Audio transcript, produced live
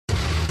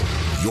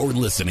You're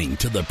listening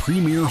to the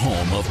premier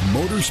home of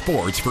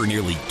motorsports for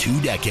nearly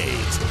 2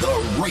 decades.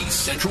 The Race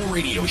Central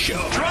Radio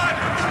Show.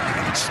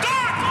 Drive!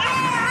 Start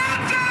your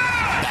engine!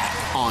 Back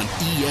on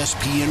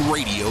ESPN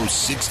Radio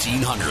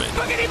 1600.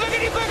 Boogity,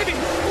 boogity, boogity!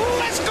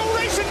 Let's go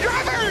racing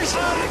drivers!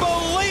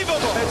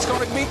 Unbelievable! It's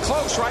going to be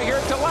close right here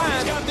at the line.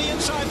 He's got the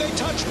inside. They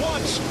touch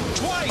once,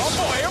 twice. Oh,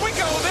 boy, here we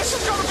go. This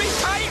is going to be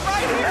tight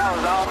right here.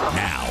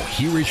 Now,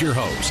 here is your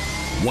host,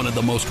 one of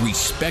the most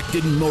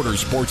respected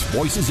motorsports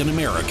voices in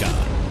America,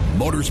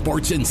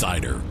 Motorsports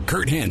Insider,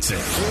 Kurt Hansen.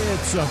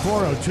 It's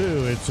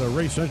 4:02. It's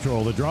Race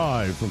Central, The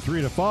Drive, from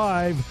 3 to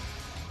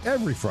 5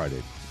 every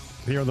Friday.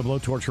 Here on the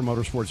Blowtorch for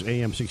Motorsports,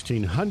 AM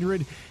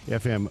 1600,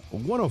 FM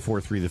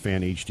 104.3, The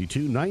Fan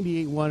HD2,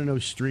 98.1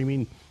 and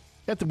streaming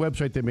at the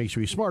website that makes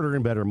you a smarter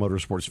and better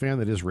motorsports fan.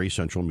 That is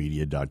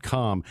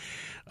racecentralmedia.com.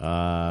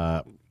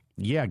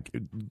 Yeah,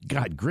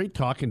 God, great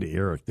talking to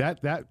Eric.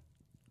 That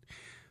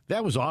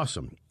was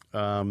awesome.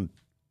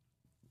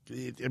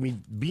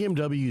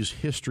 BMW's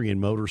history in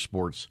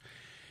motorsports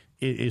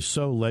is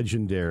so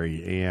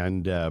legendary,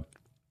 and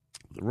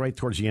right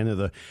towards the end of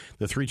the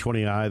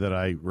 320i that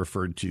I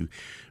referred to,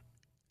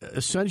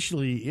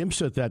 essentially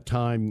IMSA at that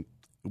time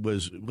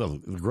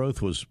the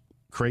growth was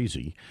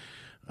crazy.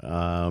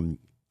 I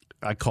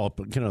call it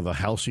kind of the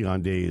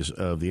halcyon days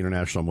of the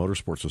International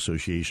Motorsports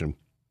Association.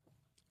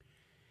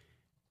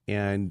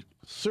 And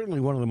certainly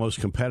one of the most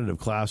competitive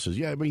classes.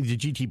 Yeah, I mean, the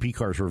GTP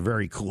cars were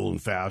very cool and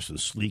fast and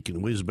sleek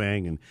and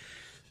whiz-bang. And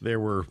there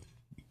were,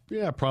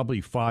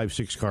 probably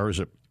 5-6 cars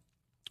that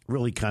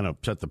really kind of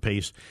set the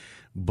pace.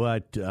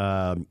 But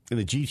in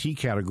the GT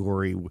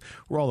category,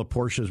 were all the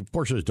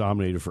Porsches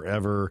dominated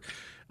forever.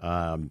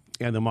 And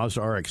the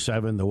Mazda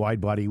RX-7, the wide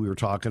body we were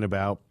talking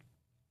about.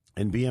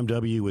 And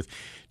BMW with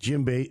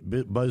Jim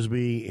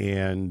Busby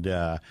and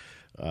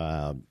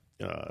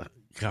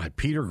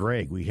Peter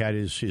Gregg. We had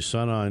his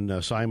son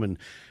on, Simon,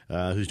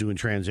 who's doing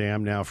Trans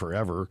Am now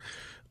forever,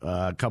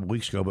 a couple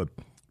weeks ago. But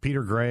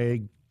Peter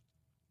Gregg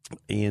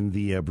in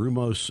the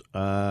Brumos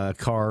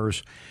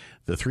cars,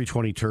 the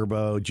 320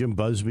 Turbo, Jim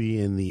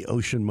Busby in the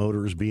Ocean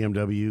Motors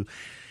BMW.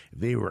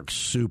 They were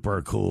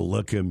super cool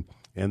looking,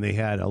 and they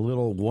had a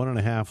little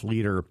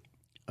 1.5-liter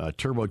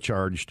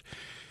turbocharged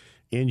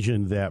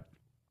engine that,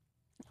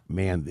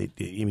 man,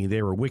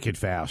 they were wicked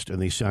fast,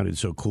 and they sounded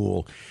so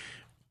cool.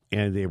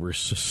 And they were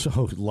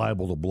so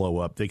liable to blow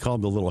up. They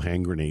called them the little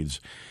hand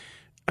grenades.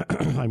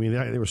 I mean,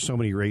 there were so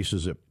many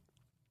races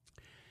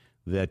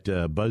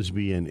that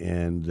Busby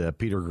and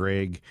Peter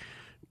Gregg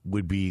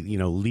would be,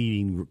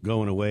 leading,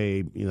 going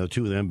away,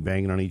 two of them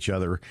banging on each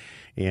other,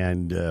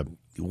 and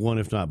one,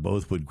 if not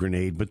both, would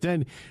grenade. But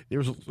then there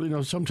was,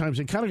 sometimes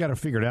they kind of got it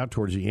figured out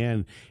towards the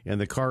end,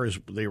 and the cars,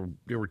 they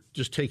were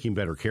just taking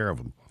better care of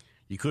them.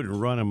 You couldn't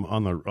run them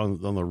on the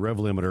rev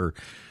limiter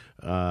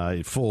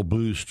full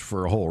boost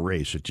for a whole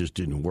race. It just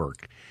didn't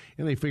work.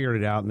 And they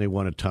figured it out, and they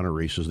won a ton of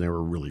races, and they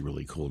were really,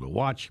 really cool to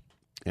watch.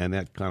 And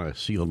that kind of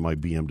sealed my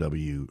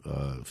BMW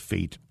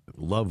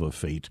love of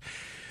fate,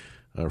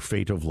 or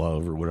fate of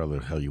love, or whatever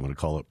the hell you want to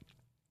call it.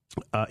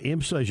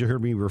 IMSA, as you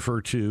heard me refer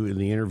to in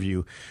the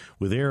interview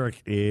with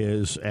Eric,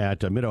 is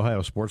at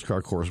Mid-Ohio Sports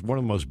Car Course, one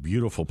of the most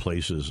beautiful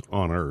places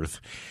on earth.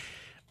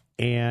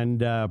 And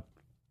the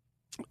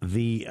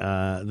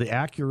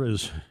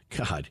Acuras,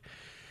 God,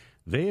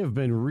 they have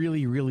been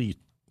really, really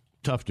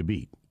tough to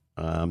beat.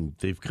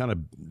 They've kind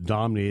of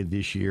dominated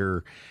this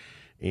year,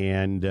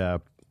 and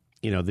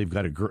they've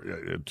got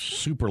a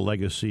super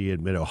legacy at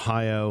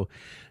Mid-Ohio.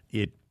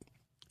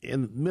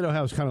 And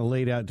Mid-Ohio is kind of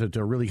laid out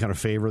to really kind of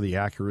favor the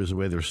Acuras the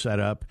way they're set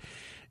up,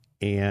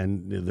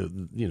 and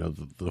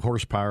the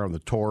horsepower and the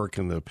torque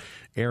and the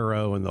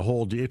aero and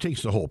it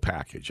takes the whole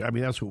package. I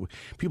mean, that's what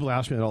people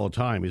ask me that all the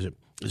time. Is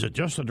it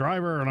just the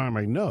driver? And I'm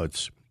like, no,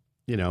 it's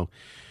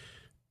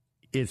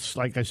it's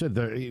like I said,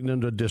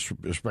 no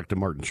disrespect to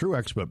Martin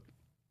Truex, but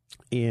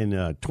in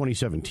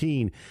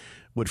 2017,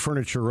 with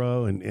Furniture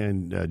Row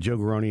and Joe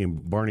Garone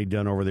and Barney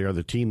Dunn over there,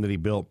 the team that he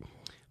built,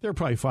 there were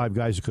probably 5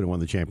 guys that could have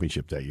won the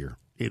championship that year.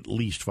 At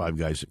least 5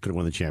 guys that could have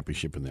won the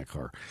championship in that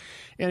car.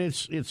 And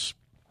it's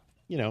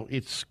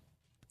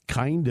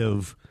kind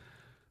of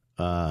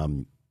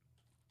that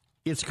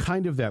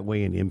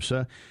way in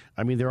IMSA.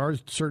 I mean, there are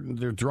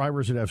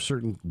drivers that have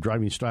certain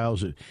driving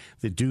styles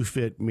that do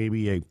fit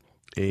maybe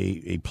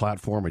a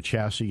platform, a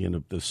chassis,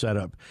 and the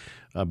setup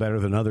better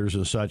than others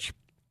and such.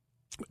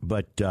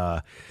 But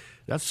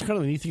that's kind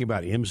of the neat thing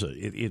about IMSA.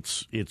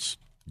 It's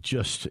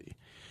just,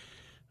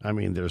 I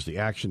mean, there's the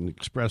Action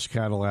Express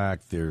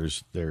Cadillac.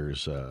 There's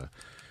Taylor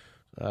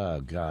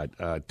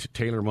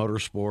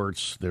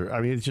Motorsports.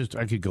 I mean, it's just,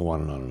 I could go on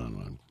and on and on and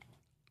on.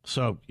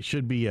 So it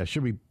should be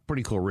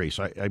pretty cool race,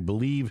 I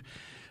believe.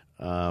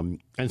 And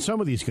some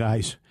of these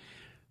guys,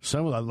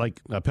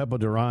 like Peppo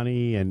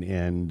Durrani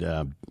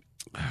and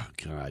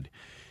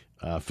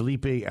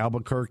Felipe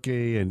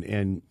Albuquerque,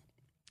 and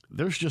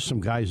there's just some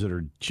guys that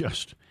are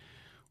just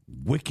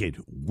wicked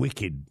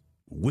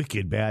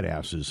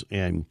badasses,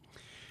 and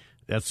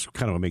that's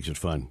kind of what makes it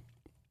fun.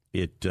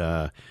 It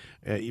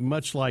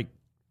much like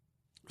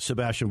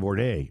Sebastian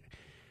Bourdais,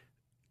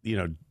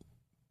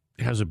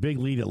 has a big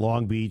lead at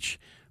Long Beach,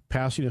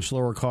 passing a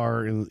slower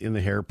car in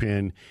the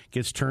hairpin,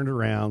 gets turned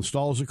around,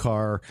 stalls the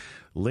car,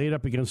 laid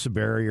up against the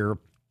barrier.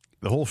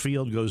 The whole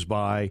field goes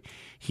by.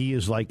 He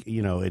is like,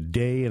 a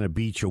day and a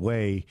beach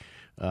away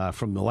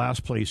from the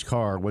last place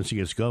car once he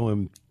gets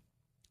going,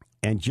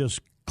 and just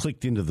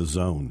clicked into the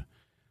zone.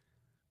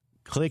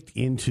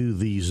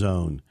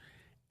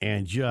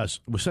 And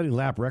just was setting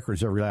lap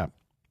records every lap.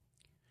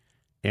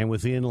 And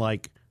within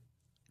like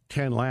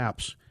 10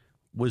 laps,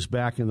 was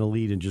back in the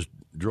lead and just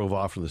drove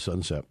off in the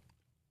sunset.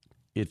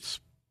 It's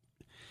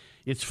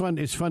fun.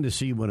 It's fun to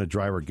see when a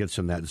driver gets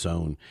in that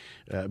zone.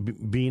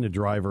 Being a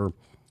driver,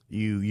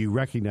 you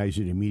recognize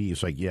it immediately.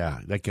 It's like,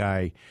 yeah, that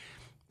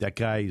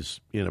guy's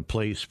in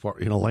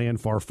a land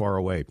far, far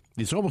away.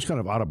 It's almost kind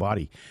of out of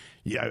body.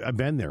 Yeah, I've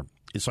been there.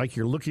 It's like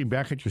you're looking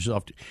back at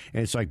yourself,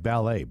 and it's like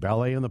ballet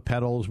on the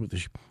pedals with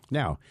the.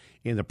 Now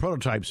in the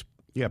prototypes,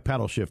 you have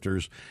paddle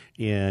shifters.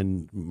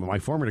 In my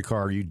Formula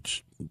car, you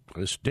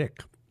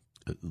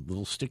a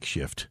little stick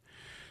shift,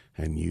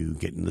 and you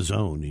get in the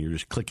zone, and you're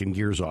just clicking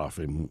gears off,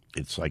 and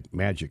it's like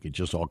magic. It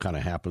just all kind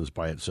of happens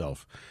by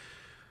itself.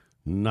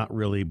 Not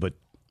really, but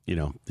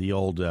the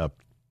old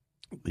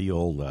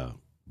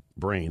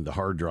brain, the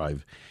hard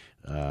drive,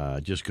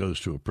 just goes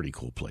to a pretty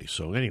cool place.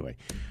 So anyway,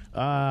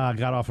 I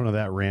got off into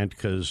that rant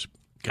because,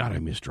 God, I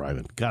miss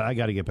driving. God, I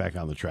got to get back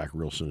on the track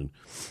real soon.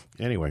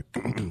 Anyway,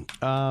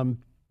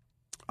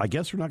 I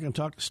guess we're not going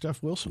to talk to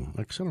Steph Wilson.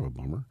 Like, son of a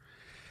bummer.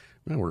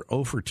 Man, we're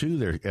 0 for 2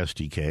 there,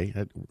 STK.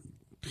 That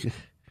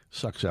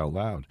sucks out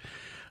loud.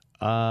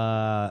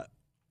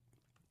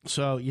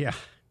 So, yeah.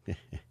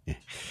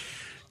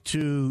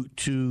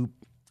 to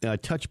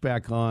touch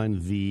back on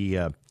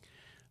the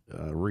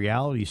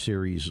reality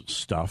series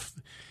stuff,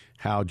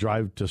 how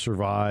Drive to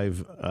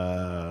Survive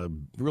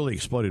really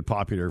exploded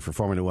popular for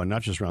Formula One,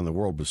 not just around the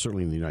world, but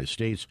certainly in the United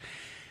States.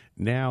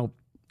 Now,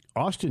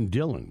 Austin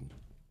Dillon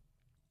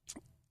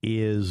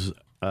is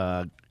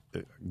going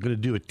to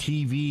do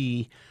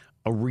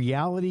a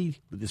reality,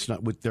 it's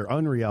not with their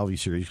unreality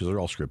series because they're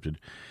all scripted,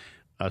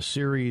 a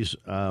series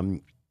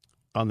on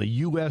the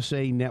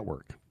USA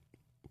Network.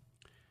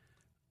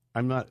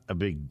 I'm not a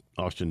big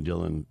Austin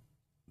Dillon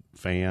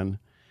fan,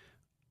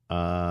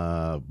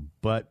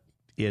 but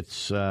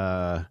it's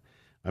I'm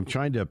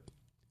trying to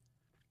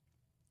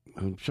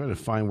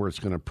find where it's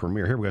going to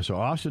premiere. Here we go. So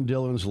Austin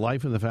Dillon's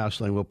Life in the Fast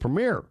Lane will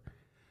premiere.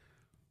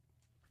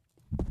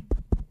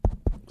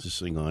 What's this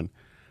thing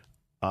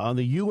on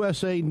the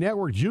USA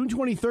Network, June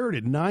 23rd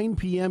at 9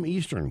 p.m.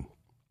 Eastern.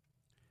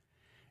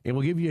 And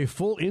we'll give you a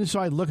full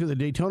inside look at the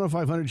Daytona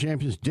 500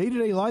 champion's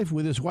day-to-day life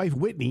with his wife,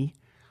 Whitney.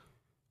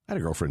 I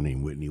had a girlfriend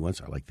named Whitney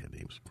once. I like that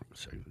name.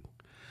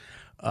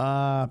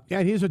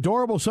 And his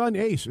adorable son,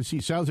 Ace. See,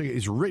 it sounds like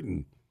it's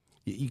written.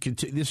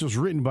 This was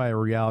written by a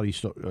reality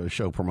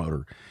show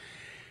promoter.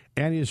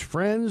 And his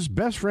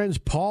best friends,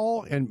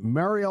 Paul and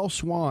Marielle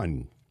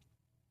Swan.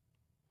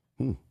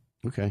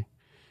 Okay,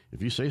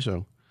 if you say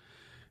so.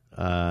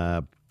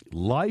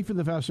 Life in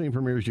the Fast Lane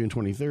premieres June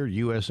 23rd,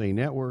 USA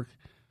Network.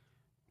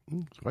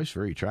 His wife's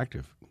very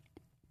attractive.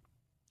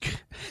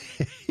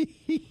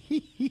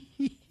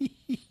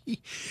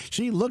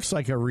 She looks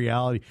like a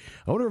reality.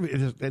 I wonder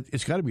if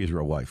it's got to be his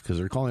real wife because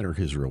they're calling her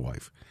his real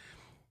wife.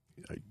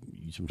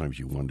 Sometimes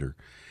you wonder.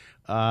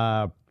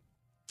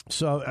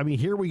 So, I mean,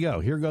 here we go.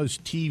 Here goes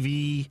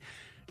TV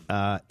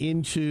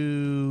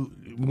into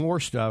more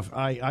stuff.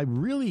 I've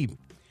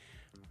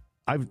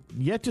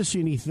yet to see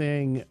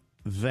anything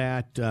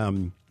that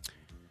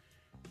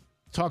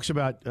talks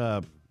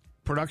about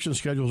production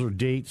schedules or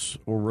dates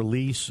or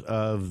release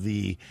of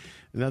the.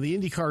 Now, the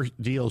IndyCar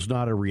deal is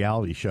not a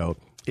reality show.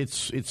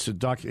 It's a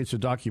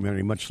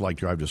documentary, much like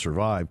Drive to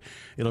Survive.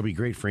 It'll be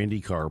great for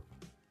IndyCar.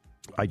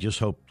 I just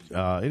hope,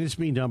 and it's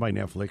being done by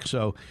Netflix.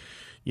 So,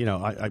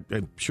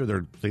 I'm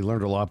sure they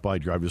learned a lot by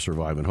Drive to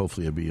Survive, and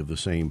hopefully it'll be of the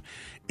same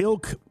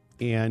ilk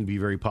and be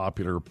very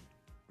popular.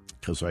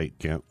 Because I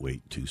can't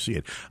wait to see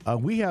it.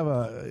 We have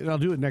and I'll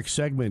do it next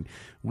segment.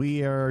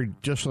 We are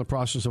just in the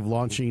process of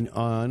launching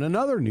on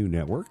another new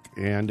network,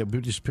 and we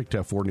just picked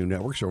up 4 new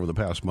networks over the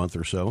past month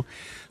or so.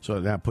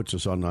 So that puts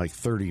us on like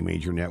 30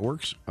 major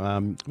networks,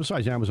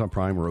 besides Amazon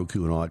Prime,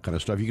 Roku, and all that kind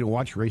of stuff. You can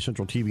watch Race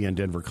Central TV on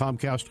Denver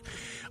Comcast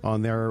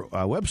on their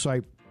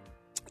website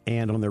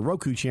and on their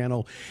Roku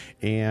channel.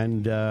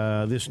 And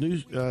this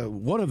news,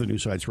 one of the new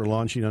sites we're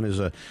launching on is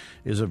a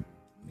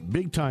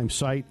big time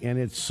site, and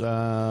it's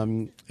a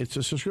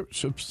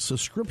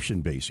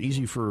subscription base,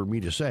 easy for me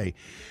to say,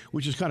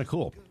 which is kind of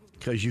cool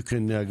because you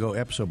can go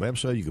episode by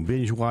episode, you can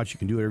binge watch, you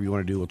can do whatever you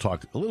want to do. We'll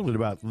talk a little bit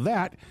about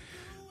that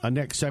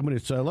next segment.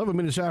 It's 11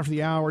 minutes after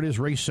the hour. It is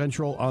Race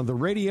Central on the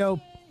radio,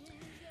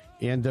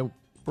 and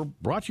we're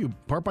brought to you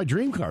part by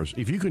Dream Cars.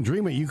 If you can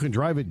dream it, you can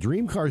drive it.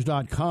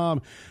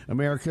 DreamCars.com,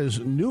 America's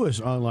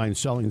newest online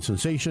selling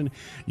sensation.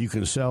 You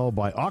can sell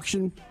by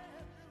auction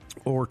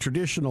or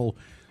traditional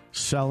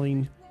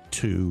selling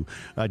to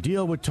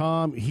deal with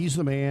Tom. He's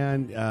the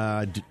man.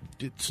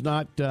 It's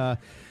not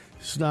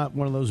It's not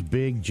one of those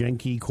big,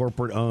 janky,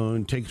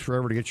 corporate-owned, takes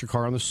forever to get your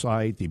car on the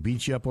site. They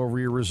beat you up over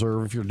your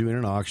reserve if you're doing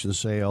an auction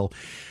sale.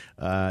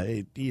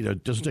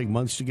 It doesn't take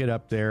months to get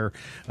up there.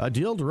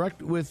 Deal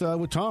direct with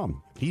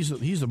Tom. He's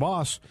the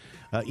boss.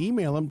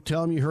 Email him.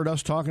 Tell him you heard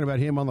us talking about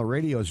him on the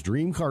radio. It's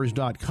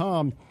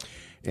dreamcars.com.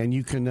 And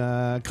you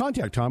can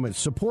contact Tom at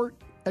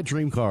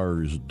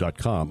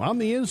support@dreamcars.com. I'm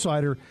the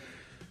Insider.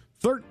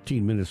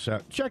 13 minutes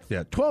out. Check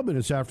that. 12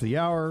 minutes after the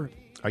hour.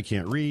 I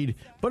can't read,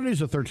 but it is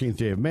the 13th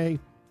day of May.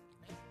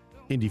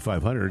 Indy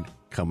 500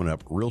 coming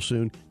up real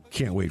soon.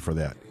 Can't wait for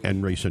that.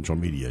 And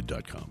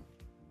RayCentralMedia.com.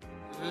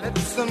 Let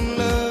some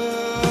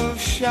love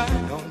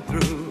shine on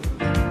through.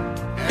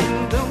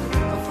 And don't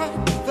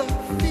fight the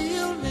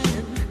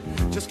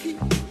feeling. Just keep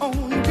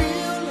on dealing.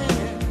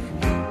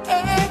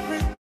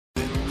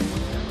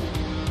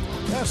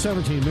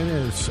 17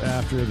 minutes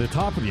after the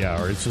top of the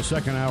hour. It's the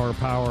second hour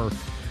power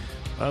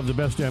of the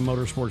best damn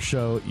motorsports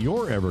show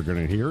you're ever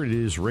going to hear. It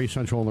is Race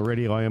Central on the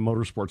radio. I am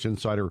Motorsports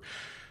Insider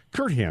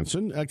Kurt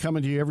Hansen,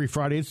 coming to you every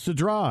Friday. It's The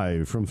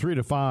Drive from 3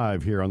 to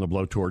 5 here on the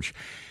Blowtorch.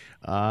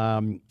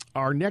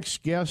 Our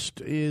next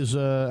guest is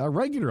a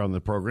regular on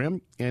the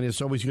program, and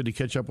it's always good to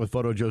catch up with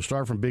Photo Joe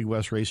Starr from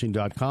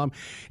BigWestRacing.com.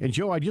 And,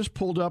 Joe, I just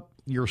pulled up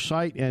your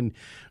site, and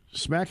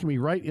smacking me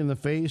right in the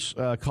face,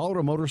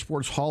 Colorado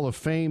Motorsports Hall of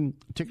Fame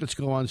tickets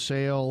go on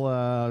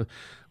sale,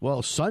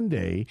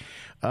 Sunday.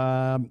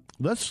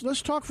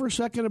 Let's talk for a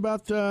second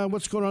about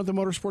what's going on at the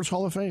Motorsports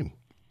Hall of Fame.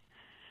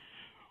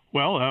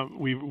 Well,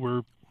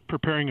 we're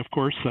preparing, of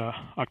course.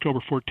 October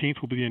 14th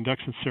will be the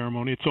induction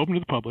ceremony. It's open to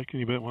the public.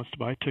 Anybody that wants to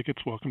buy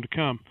tickets, welcome to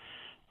come.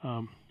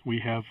 We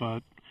have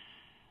a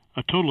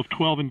total of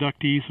 12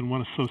 inductees and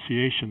one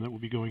association that will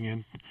be going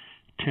in,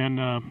 10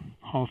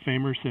 Hall of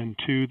Famers and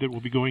 2 that will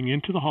be going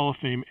into the Hall of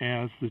Fame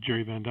as the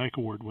Jerry Van Dyke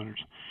Award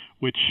winners,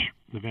 which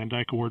the Van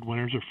Dyke Award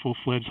winners are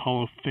full-fledged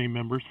Hall of Fame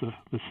members, the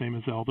same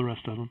as all the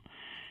rest of them.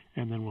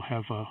 And then we'll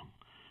have, I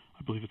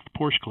believe it's the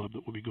Porsche Club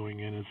that will be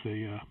going in as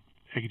the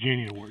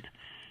Agajanian Award.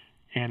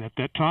 And at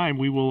that time,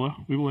 we will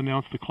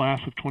announce the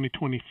class of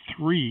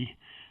 2023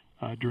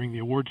 during the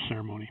awards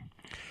ceremony.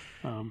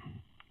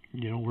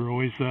 We're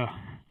always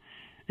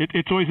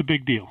it's always a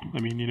big deal. I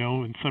mean,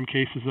 in some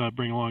cases,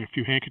 bring along a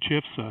few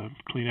handkerchiefs,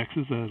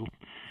 Kleenexes that'll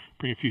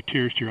bring a few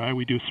tears to your eye.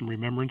 We do some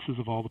remembrances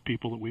of all the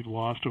people that we've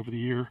lost over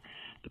the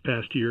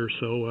past year or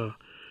so.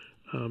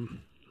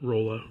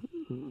 Roll a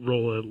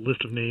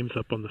list of names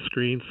up on the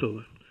screen so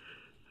that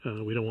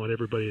we don't want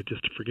everybody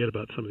just to forget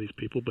about some of these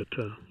people, but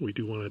we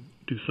do want to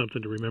do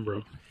something to remember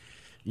them.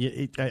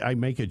 Yeah, I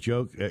make a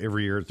joke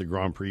every year at the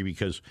Grand Prix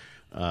because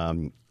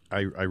I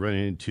run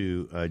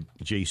into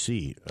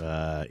JC,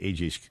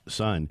 AJ's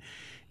son,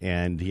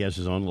 and he has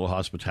his own little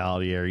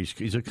hospitality area.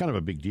 He's a kind of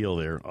a big deal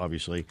there,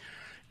 obviously.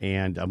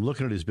 And I'm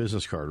looking at his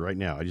business card right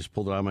now. I just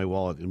pulled it out of my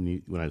wallet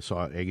when I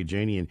saw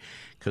Agajanian,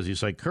 because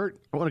he's like, Kurt,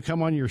 I want to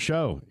come on your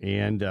show.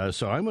 And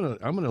so I'm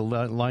gonna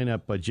line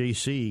up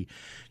JC,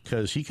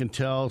 because he can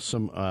tell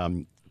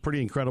some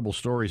pretty incredible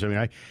stories. I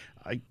mean,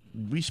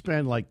 we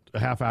spend like a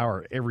half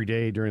hour every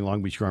day during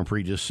Long Beach Grand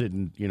Prix just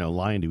sitting,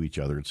 lying to each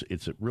other.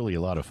 It's really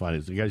a lot of fun.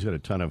 The guy's got a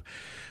ton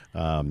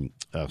of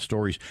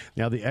stories.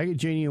 Now, the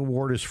Agajanian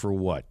Award is for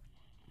what?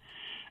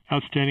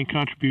 Outstanding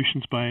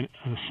contributions by an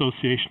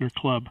association or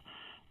club.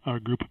 Our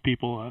group of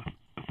people,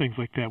 things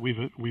like that.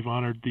 We've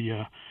honored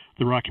the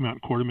Rocky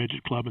Mountain Quarter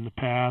Midget Club in the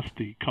past,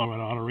 the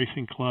Colorado Auto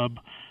Racing Club,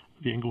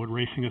 the Englewood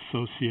Racing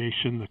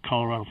Association, the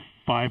Colorado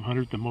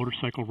 500, the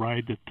motorcycle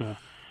ride that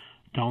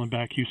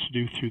Dallenbach used to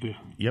do through the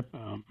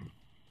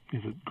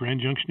is it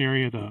Grand Junction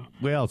area?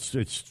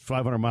 It's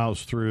 500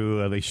 miles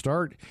through. They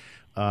start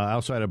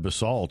outside of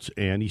Basalt,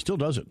 and he still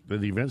does it.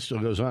 The event still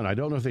goes on. I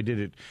don't know if they did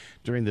it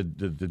during the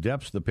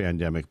depths of the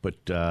pandemic, but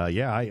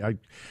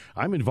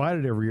I'm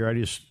invited every year. I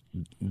just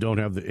don't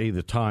have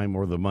the time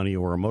or the money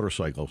or a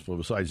motorcycle. So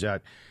besides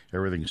that,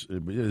 everything's,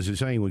 as the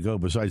saying would go,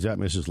 besides that,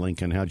 Mrs.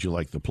 Lincoln, how'd you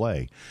like the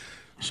play?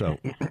 So,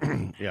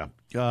 yeah.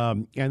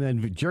 And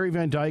then Jerry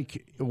Van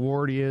Dyke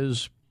Award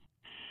is?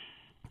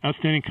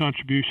 Outstanding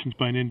contributions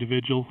by an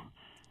individual,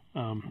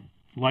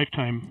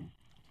 lifetime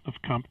of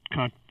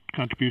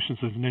contributions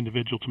as an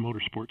individual to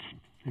motorsports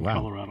in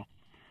Colorado.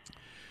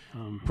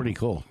 Pretty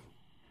cool.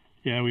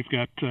 Yeah, we've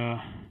got,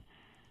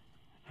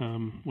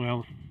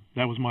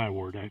 that was my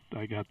award.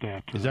 I got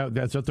that.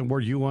 That's the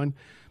award you won?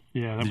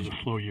 Yeah, that was a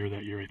slow year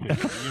that year, I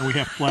think. We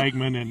have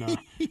flagmen and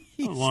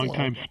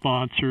longtime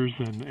sponsors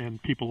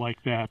and people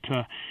like that.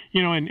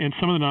 And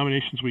some of the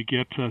nominations we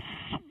get,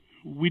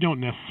 we don't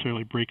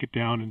necessarily break it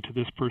down into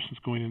this person's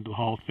going into the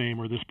Hall of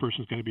Fame or this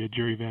person's going to be a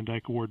Jerry Van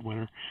Dyke Award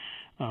winner.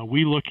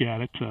 We look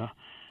at it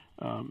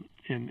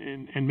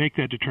and make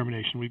that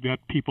determination. We've got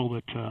people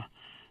that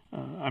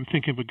I'm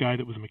thinking of a guy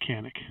that was a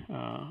mechanic,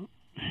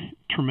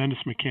 tremendous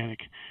mechanic.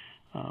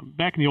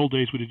 Back in the old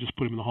days, we'd have just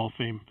put him in the Hall of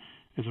Fame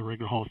as a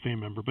regular Hall of Fame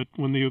member. But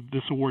when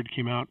this award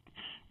came out,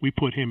 we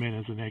put him in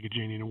as an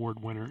Agajanian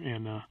Award winner,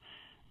 and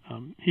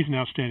he's an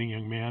outstanding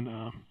young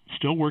man,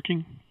 still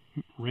working,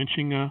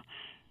 wrenching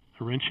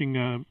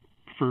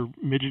for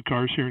midget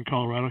cars here in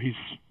Colorado. He's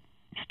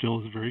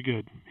still is very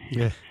good.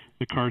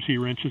 the cars he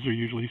wrenches are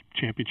usually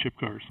championship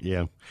cars.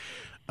 Yeah.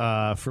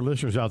 For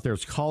listeners out there,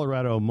 it's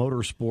Colorado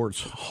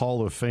Motorsports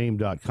Hall of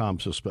Fame.com,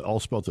 so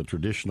all spelled the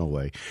traditional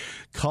way.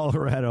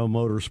 Colorado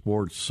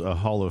Motorsports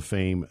Hall of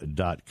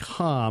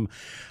Fame.com.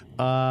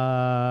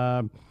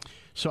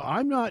 So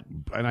I'm not,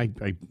 and I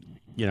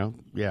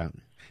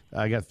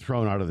I got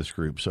thrown out of this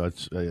group, so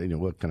it's,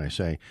 what can I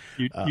say?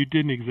 You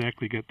didn't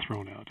exactly get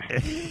thrown out.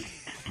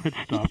 Let's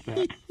stop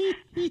that.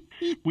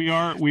 We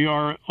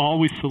are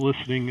always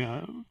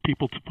soliciting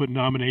people to put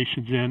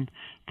nominations in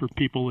for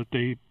people that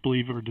they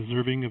believe are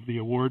deserving of the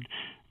award.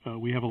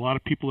 We have a lot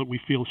of people that we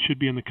feel should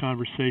be in the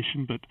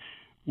conversation, but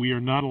we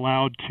are not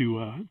allowed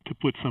to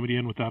put somebody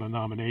in without a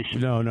nomination.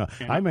 No. And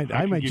I might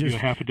give just you a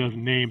half a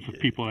dozen names of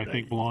people I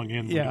think belong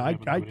in. Yeah,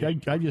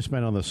 I just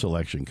meant on the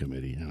selection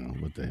committee. I don't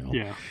know what the hell.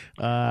 Yeah.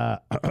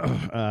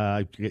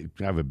 I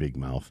have a big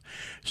mouth,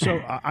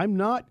 so I'm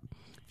not.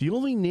 The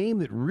only name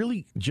that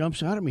really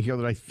jumps out at me here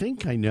that I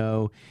think I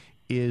know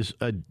is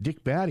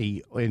Dick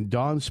Batty and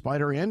Don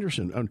Spider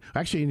Anderson.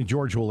 Actually, and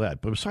George Ouellette.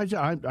 But besides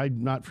that,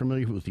 I'm not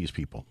familiar with these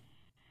people.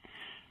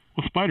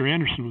 Well, Spider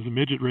Anderson was a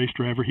midget race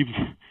driver. He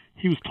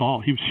was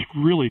tall. He was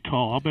really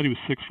tall. I'll bet he was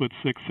 6'6",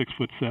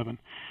 6'7".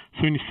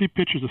 So when you see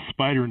pictures of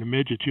Spider and a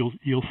midget,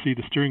 you'll see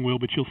the steering wheel,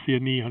 but you'll see a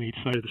knee on each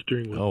side of the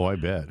steering wheel. Oh, I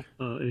bet.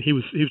 And he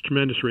was a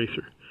tremendous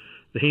racer.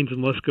 The Haynes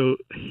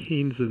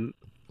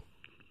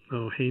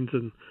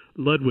and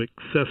Ludwig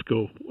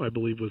Sesko, I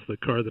believe, was the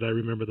car that I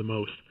remember the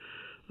most.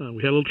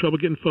 We had a little trouble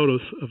getting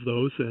photos of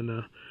those,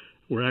 and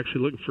we're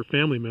actually looking for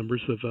family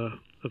members of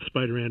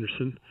Spider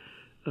Anderson.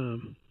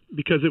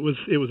 Because it was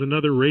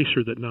another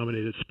racer that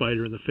nominated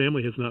Spider, and the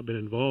family has not been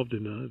involved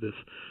in this.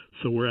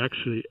 So we're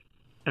actually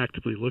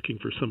actively looking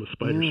for some of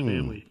Spider's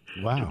family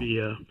to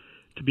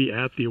be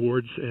at the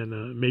awards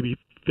and maybe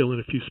fill in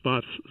a few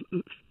spots,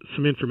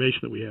 some information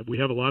that we have. We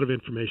have a lot of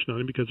information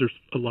on him because there's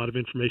a lot of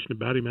information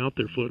about him out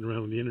there floating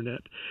around on the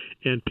internet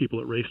and people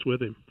that raced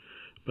with him.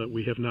 But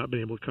we have not been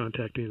able to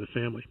contact any of the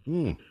family.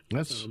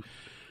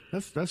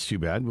 That's too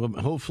bad. Well,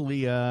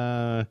 hopefully.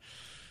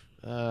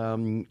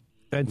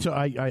 And so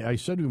I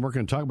said we weren't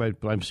going to talk about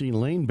it, but I'm seeing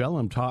Lane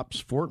Bellum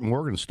tops Fort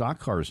Morgan stock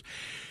cars.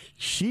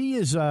 She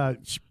is,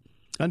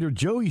 under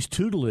Joey's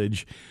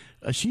tutelage,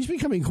 she's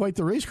becoming quite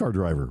the race car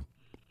driver.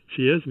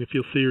 She is, and if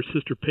you'll see, her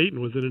sister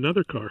Peyton was in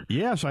another car.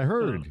 Yes, I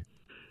heard.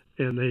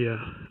 And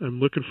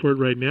I'm looking for it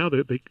right now.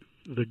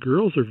 The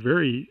girls are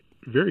very,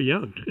 very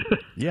young.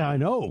 Yeah, I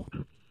know.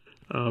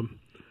 I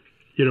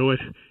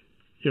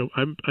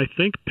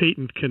think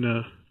Peyton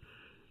can,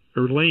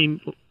 or Lane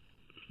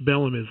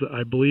Bellum is,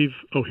 I believe.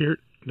 Oh, here.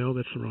 No,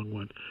 that's the wrong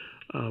one.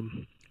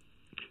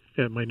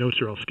 My notes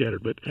are all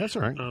scattered, but that's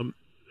all right.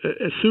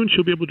 As soon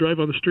she'll be able to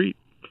drive on the street.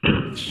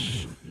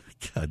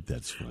 God,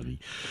 that's funny.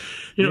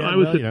 I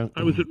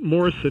was at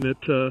Morrison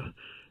at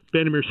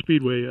Bandimere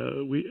Speedway.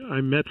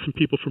 I met some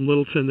people from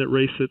Littleton that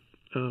race it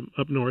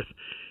up north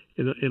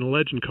in a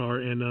legend car,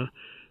 and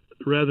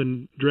rather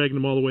than dragging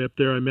them all the way up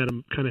there, I met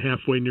them kind of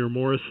halfway near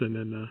Morrison,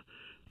 and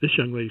this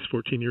young lady's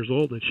 14 years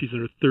old, and she's in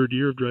her third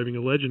year of driving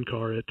a legend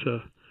car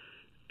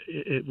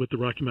with the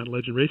Rocky Mountain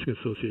Legend Racing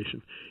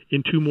Association.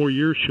 In 2 more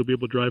years, she'll be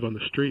able to drive on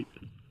the street.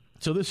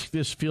 So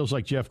this feels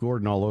like Jeff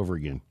Gordon all over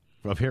again.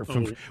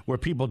 From where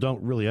people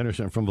don't really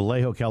understand, from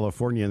Vallejo,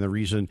 California, and the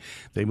reason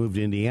they moved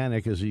to Indiana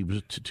because he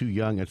was too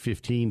young at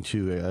 15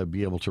 to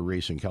be able to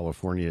race in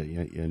California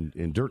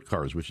in dirt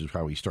cars, which is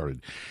how he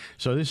started.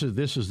 So this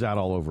is that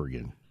all over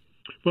again.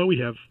 Well, we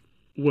have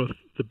with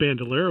the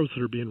Bandoleros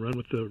that are being run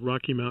with the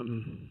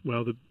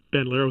the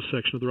Bandolero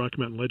section of the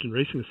Rocky Mountain Legend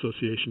Racing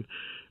Association.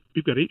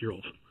 We've got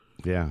 8-year-olds.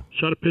 Yeah.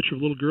 Shot a picture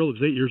of a little girl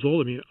that was 8 years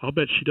old. I mean, I'll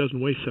bet she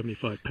doesn't weigh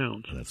 75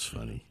 pounds. That's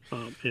funny.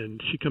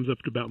 And she comes up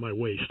to about my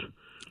waist.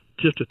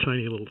 Just a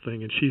tiny little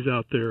thing, and she's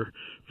out there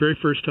very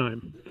first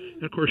time.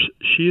 And of course,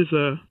 she is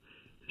the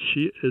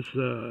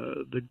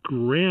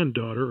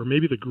granddaughter, or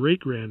maybe the great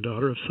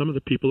granddaughter, of some of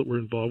the people that were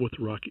involved with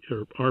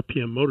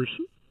RPM Motorsports,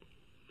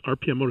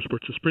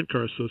 the Sprint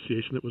Car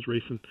Association that was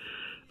racing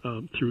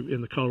through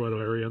in the Colorado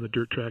area on the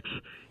dirt tracks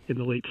in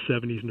the late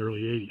 70s and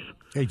early 80s.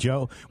 Hey,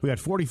 Joe, we got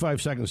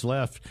 45 seconds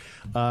left.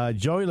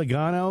 Joey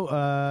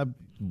Logano,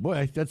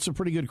 boy, that's a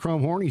pretty good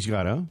chrome horn he's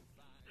got, huh?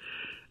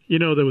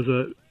 There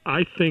was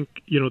I think,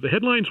 the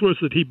headlines was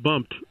that he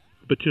bumped,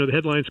 but, the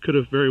headlines could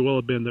have very well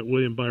have been that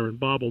William Byron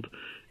bobbled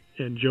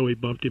and Joey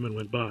bumped him and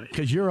went by.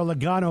 Because you're a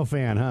Logano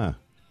fan, huh?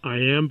 I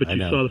am, but you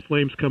saw the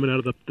flames coming out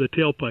of the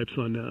tailpipes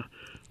on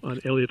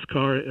Elliott's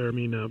car,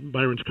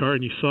 Byron's car,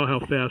 and you saw how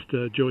fast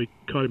Joey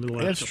caught him in the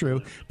last. That's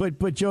true,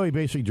 but Joey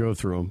basically drove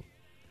through him.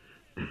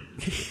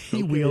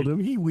 He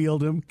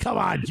wheeled him. Come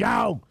on,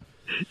 Joe.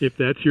 If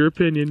that's your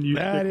opinion,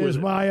 that is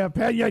my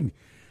opinion.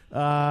 What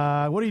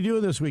are you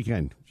doing this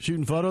weekend?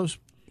 Shooting photos?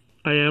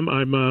 I am.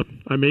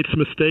 I made some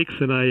mistakes,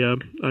 and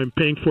I'm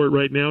paying for it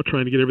right now,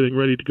 trying to get everything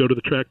ready to go to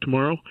the track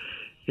tomorrow.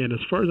 And as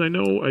far as I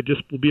know, I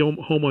just will be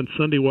home on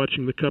Sunday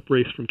watching the Cup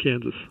race from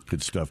Kansas.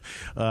 Good stuff.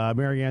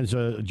 Marianne's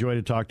a joy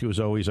to talk to as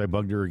always. I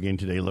bugged her again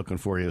today looking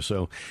for you,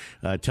 so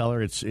tell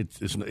her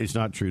it's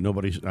not true.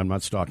 I'm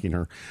not stalking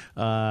her.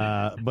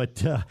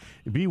 But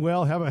be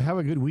well. Have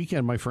a good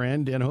weekend, my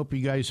friend, and I hope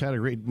you guys had a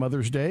great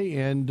Mother's Day.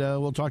 And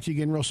we'll talk to you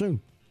again real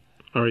soon.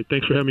 All right.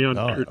 Thanks for having me on,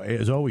 Kurt.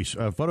 As always,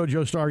 Photo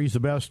Joe Star. He's the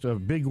best.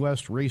 Big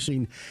West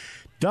Racing.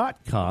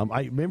 .com.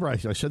 I remember I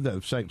said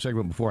that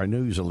segment before. I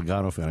knew he was a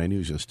Logano fan. I knew he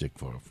was going to stick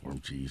for him.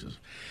 Jesus.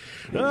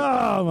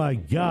 Oh, my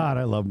God.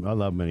 I love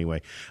him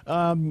anyway.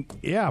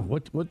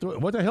 What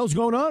the hell's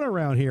going on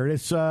around here?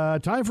 It's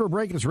time for a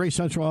break. It's Race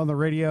Central on the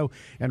radio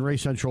and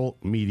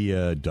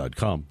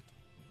RaceCentralMedia.com.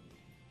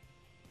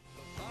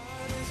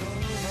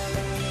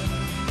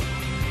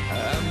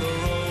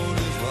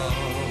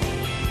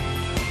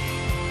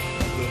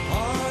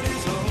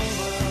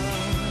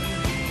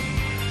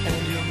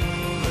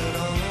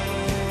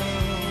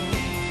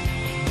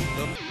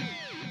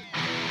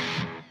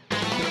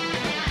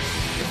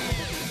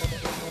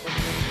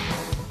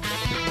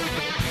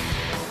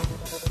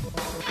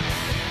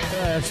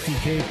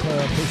 STK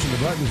pushing the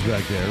buttons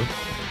back there.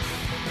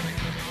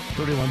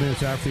 31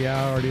 minutes after the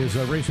hour, it is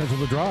Race Central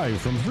The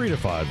Drive from 3 to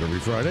 5 every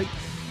Friday.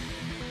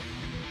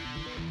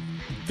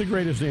 The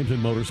greatest names in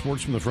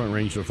motorsports from the front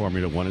range to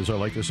Formula One, as I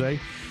like to say.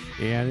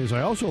 And as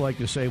I also like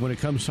to say, when it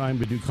comes time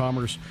to do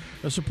commerce,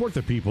 support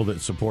the people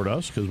that support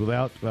us, because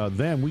without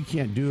them, we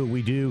can't do what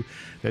we do.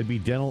 That'd be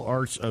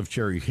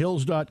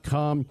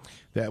DentalArtsOfCherryHills.com.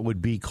 That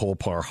would be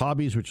Colpar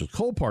Hobbies, which is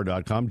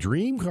Colpar.com.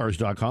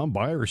 DreamCars.com.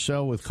 Buy or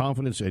sell with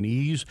confidence and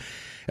ease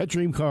at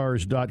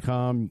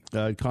DreamCars.com.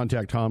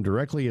 Contact Tom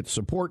directly at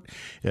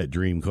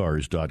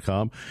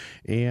support@DreamCars.com.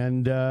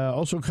 And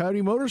also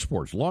Coyote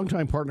Motorsports,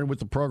 longtime partner with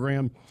the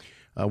program.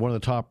 One of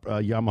the top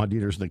Yamaha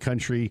dealers in the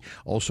country,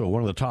 also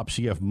one of the top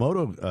CF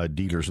Moto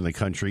dealers in the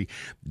country,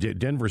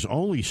 Denver's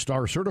only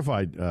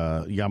star-certified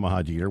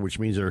Yamaha dealer, which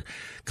means their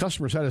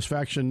customer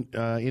satisfaction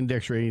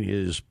index rating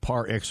is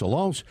par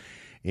excellence,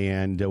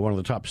 and one of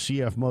the top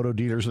CF Moto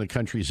dealers in the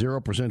country.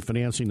 0%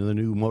 financing of the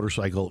new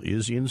motorcycle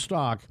is in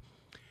stock.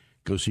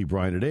 Go see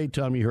Brian today.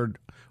 Tell him you heard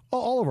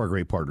all of our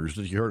great partners,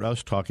 that you heard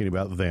us talking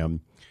about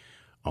them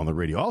on the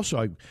radio.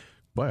 Also,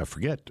 I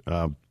forget,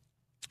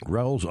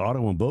 Raoul's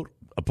Auto and Boat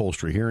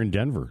Upholstery here in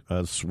Denver.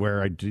 That's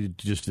where I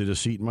just did a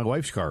seat in my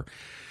wife's car.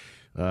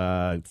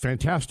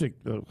 Fantastic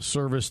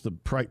service, the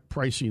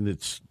pricing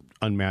that's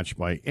unmatched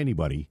by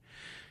anybody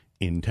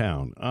in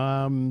town.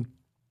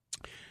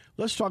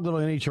 Let's talk a little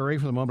NHRA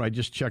for the moment. I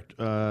just checked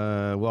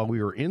while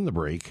we were in the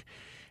break,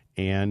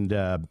 and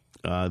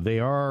they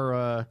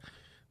are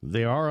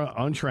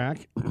on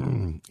track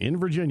in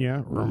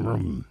Virginia.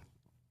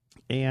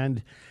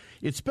 And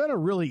it's been a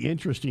really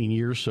interesting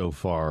year so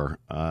far.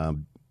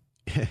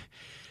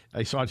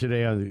 I saw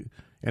today on the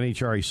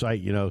NHRA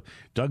site,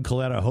 Doug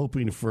Coletta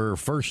hoping for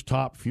first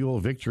top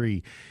fuel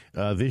victory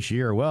this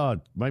year. Well,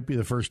 it might be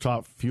the first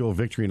top fuel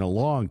victory in a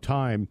long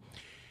time.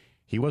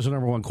 He was the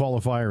number one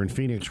qualifier in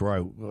Phoenix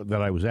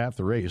that I was at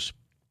the race,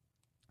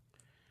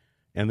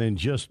 and then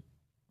just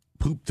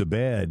pooped the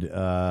bed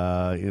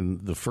in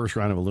the first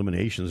round of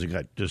eliminations and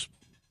got just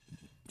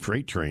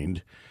freight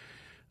trained.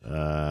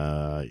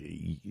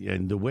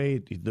 And the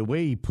way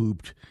he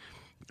pooped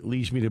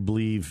leads me to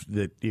believe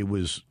that it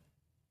was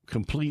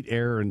complete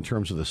error in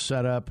terms of the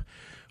setup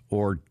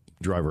or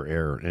driver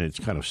error, and it's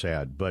kind of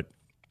sad, but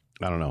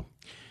I don't know,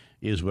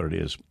 is what it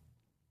is.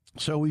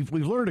 So we've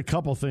learned a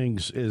couple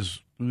things as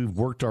we've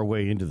worked our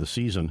way into the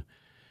season,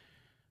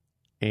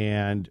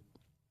 and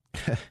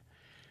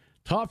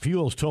Top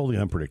Fuel is totally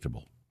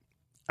unpredictable.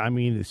 I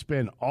mean, it's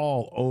been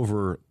all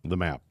over the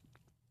map,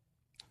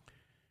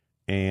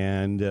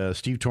 and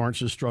Steve Torrence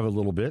has struggled a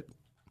little bit,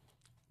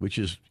 which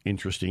is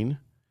interesting.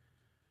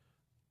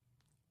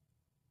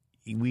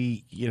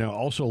 We,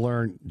 also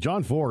learned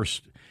John Force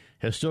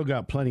has still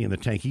got plenty in the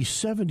tank. He's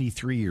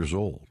 73 years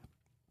old.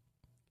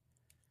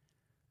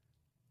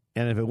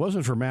 And if it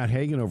wasn't for Matt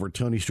Hagan over at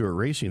Tony Stewart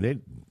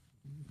Racing,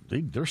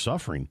 they're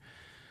suffering.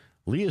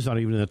 Leah's not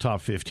even in the top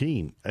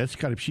 15.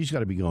 She's got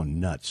to be going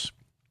nuts.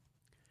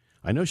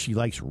 I know she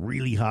likes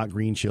really hot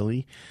green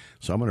chili,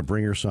 so I'm going to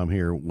bring her some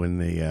here when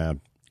they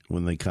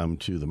come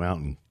to the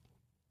mountain.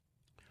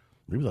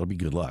 Maybe that'll be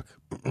good luck.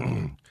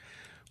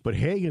 But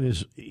Hagan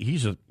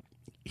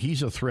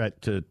he's a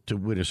threat to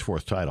win his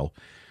fourth title.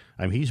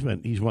 I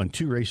mean, he's won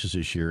 2 races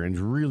this year and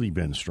really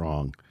been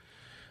strong.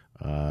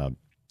 And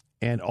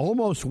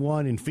almost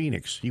won in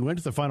Phoenix. He went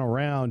to the final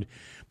round,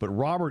 but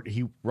Robert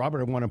had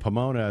won in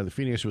Pomona. The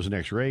Phoenix was the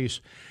next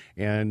race,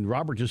 and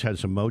Robert just had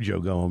some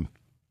mojo going.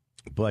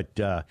 But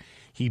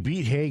he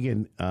beat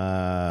Hagan.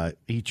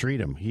 He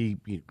treated him. He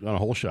on a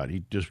hole shot.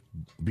 He just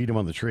beat him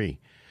on the tree.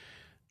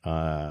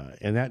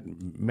 And that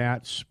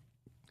Matt's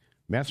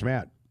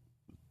Matt.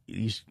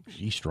 He's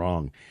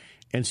strong.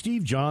 And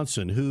Steve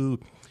Johnson, who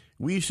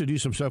we used to do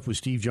some stuff with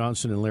Steve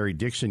Johnson and Larry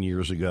Dixon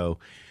years ago,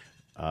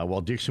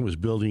 while Dixon was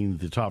building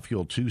the Top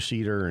Fuel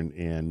 2-seater,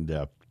 and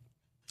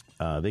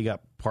they got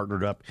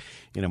partnered up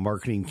in a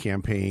marketing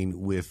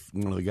campaign with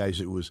one of the guys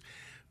that was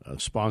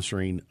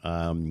sponsoring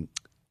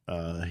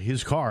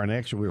his car, and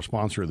actually we were a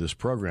sponsor of this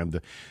program.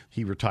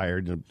 He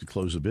retired to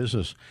close the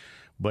business,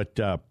 but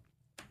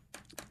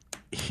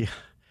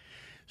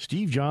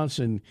Steve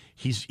Johnson,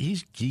 he's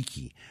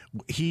geeky.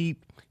 He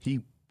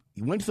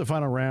went to the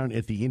final round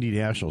at the Indy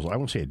Nationals, I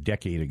won't say a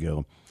decade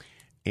ago,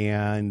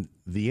 and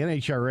the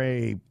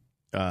NHRA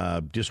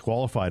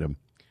disqualified him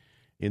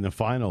in the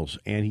finals,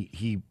 and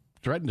he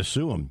threatened to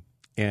sue him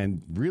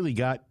and really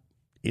got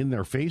in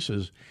their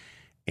faces,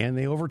 and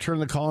they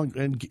overturned the call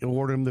and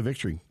awarded him the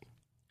victory.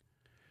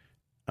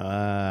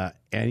 And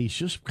he's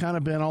just kind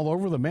of been all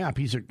over the map.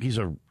 He's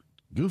a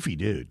goofy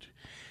dude.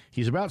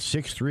 He's about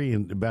 6'3"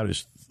 and about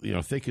as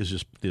thick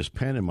as this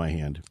pen in my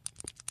hand.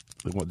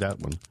 That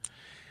one.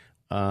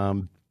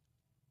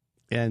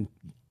 And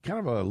kind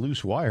of a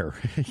loose wire,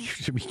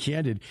 to be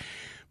candid.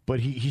 But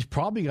he's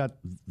probably got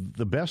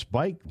the best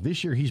bike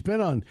this year. He's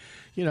been on,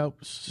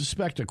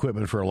 suspect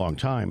equipment for a long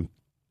time.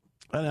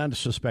 And I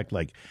suspect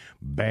like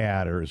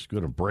bad or it's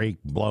going to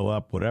break, blow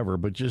up, whatever.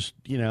 But just,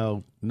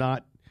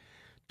 not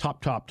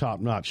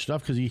top notch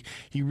stuff, because he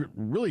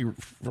really,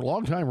 for a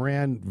long time,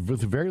 ran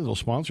with very little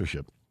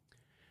sponsorship.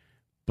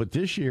 But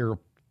this year,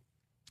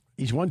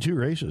 he's won 2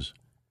 races.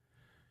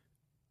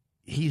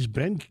 He's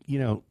been,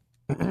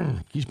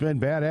 he's been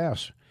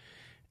badass.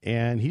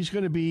 And he's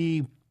going to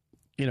be,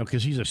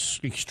 because he's an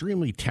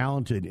extremely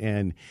talented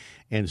and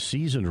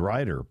seasoned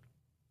rider.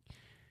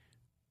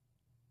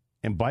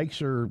 And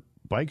bikes are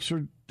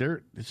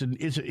there. It's an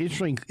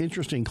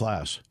interesting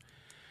class,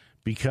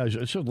 because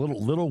it's a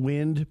little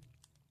wind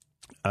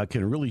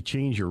can really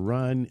change your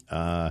run,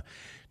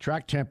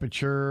 track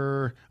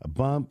temperature,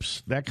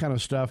 bumps, that kind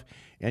of stuff.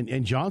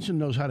 And Johnson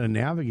knows how to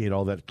navigate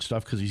all that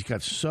stuff because he's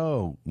got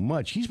so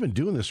much. He's been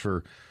doing this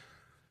for,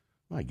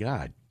 my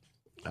God,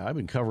 I've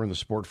been covering the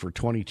sport for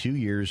 22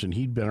 years, and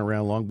he'd been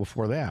around long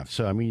before that.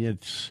 So, I mean,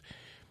 it's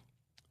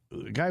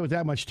a guy with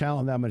that much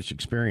talent, that much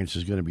experience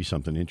is going to be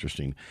something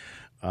interesting.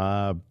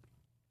 They're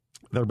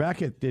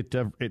back at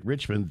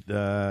Richmond.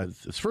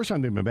 It's the first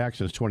time they've been back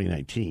since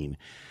 2019.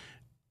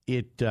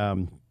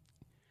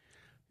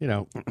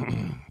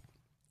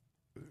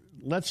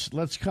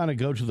 Let's kind of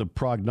go to the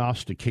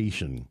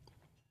prognostication.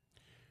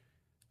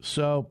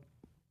 So,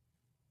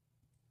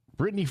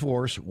 Brittany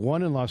Force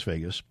won in Las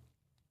Vegas,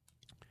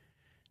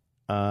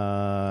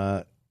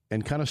 and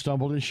kind of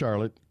stumbled in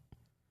Charlotte.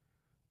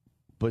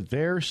 But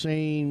they're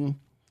saying,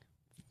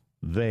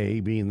 they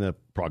being the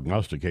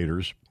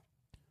prognosticators,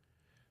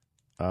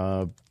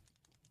 and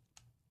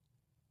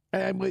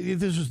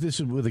this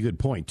is with a good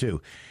point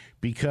too,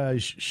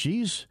 because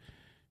she's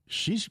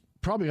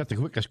probably got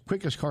the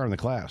quickest car in the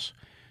class.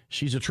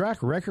 She's a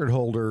track record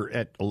holder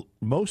at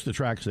most of the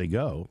tracks they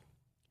go,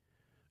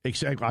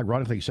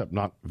 ironically, except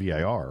not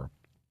VIR.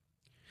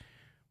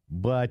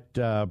 But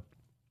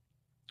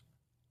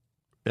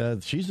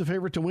she's the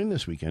favorite to win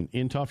this weekend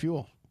in Top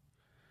Fuel.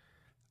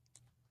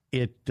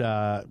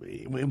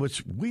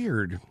 What's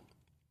weird,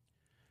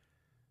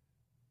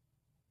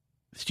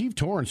 Steve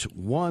Torrence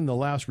won the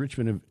last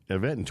Richmond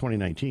event in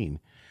 2019.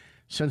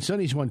 Since then,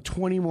 he's won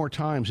 20 more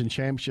times in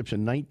championships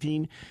in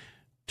 19,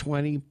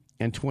 20,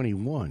 and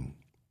 21.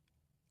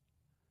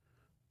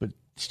 But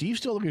Steve's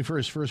still looking for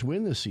his first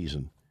win this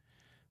season.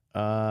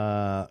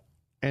 And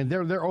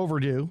they're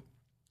overdue.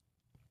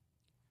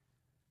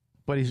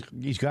 But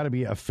he's got to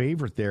be a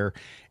favorite there.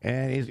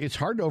 And it's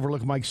hard to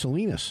overlook Mike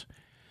Salinas.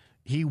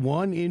 He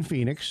won in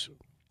Phoenix.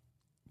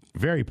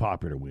 Very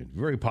popular win.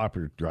 Very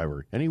popular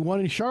driver. And he won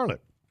in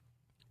Charlotte.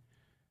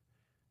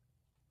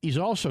 He's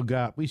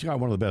got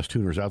one of the best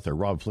tuners out there,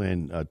 Rob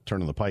Flynn,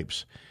 turning the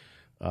pipes.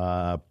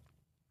 And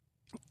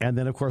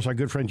then, of course, our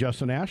good friend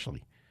Justin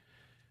Ashley,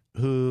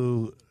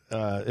 who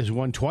has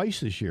won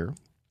twice this year.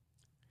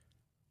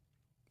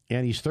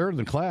 And he's third in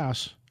the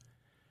class.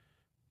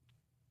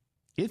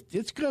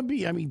 It's going to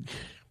be,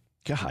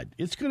 God,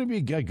 it's going to be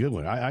a good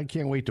one. I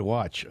can't wait to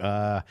watch.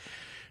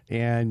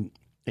 And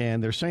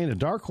they're saying a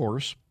dark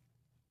horse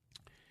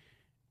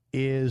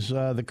is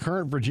the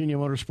current Virginia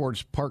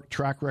Motorsports Park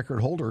track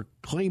record holder,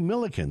 Clay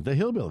Millican, the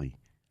hillbilly.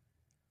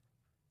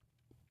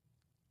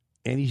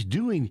 And he's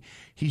doing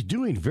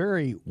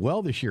very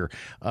well this year.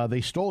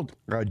 They stole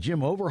Jim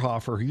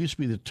Overhofer, who used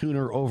to be the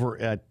tuner over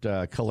at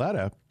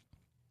Coletta,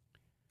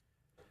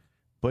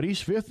 but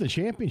he's fifth in the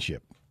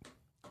championship.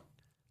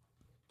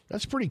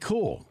 That's pretty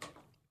cool.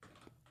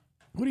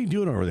 What are you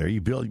doing over there?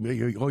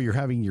 You're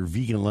having your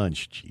vegan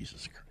lunch.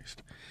 Jesus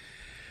Christ.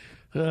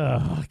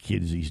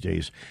 Kids these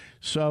days.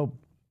 So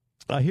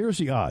here's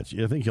the odds.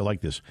 I think you'll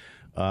like this.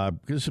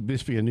 This will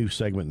be a new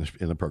segment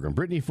in the program.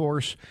 Brittany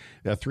Force,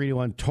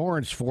 3-1.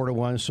 Torrance,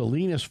 4-1.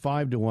 Salinas,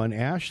 5-1.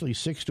 Ashley,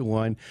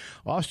 6-1.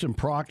 Austin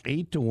Prock,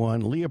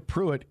 8-1. Leah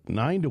Pruitt,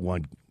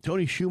 9-1.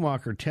 Tony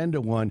Schumacher,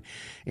 10-1.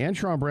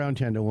 Antron Brown,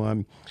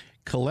 10-1.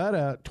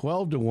 Coletta,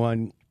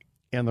 12-1.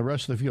 And the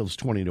rest of the field is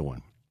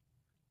 20-1.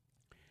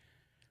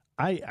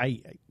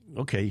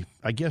 Okay,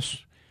 I guess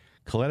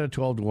Coletta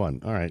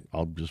 12-1. All right,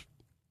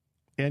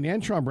 and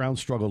Antron Brown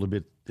struggled a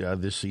bit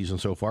this season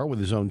so far with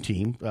his own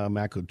team.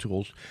 Macco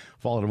Tools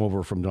followed him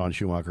over from Don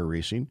Schumacher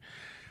Racing.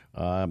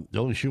 The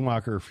only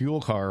Schumacher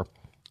fuel car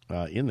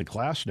in the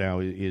class now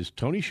is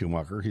Tony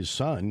Schumacher, his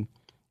son,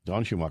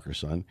 Don Schumacher's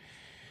son.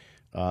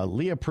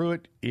 Leah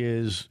Pruitt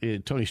is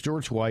Tony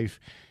Stewart's wife.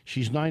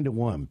 She's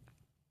 9-1.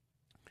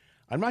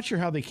 I'm not sure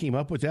how they came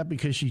up with that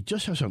because she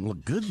just hasn't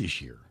looked good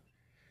this year.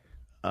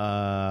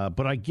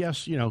 But I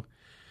guess,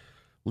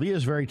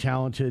 Leah's very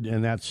talented,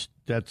 and that's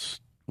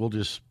we'll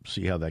just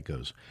see how that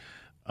goes.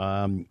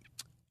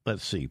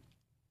 Let's see.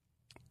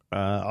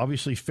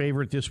 Obviously,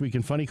 favorite this week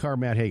in Funny Car,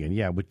 Matt Hagan.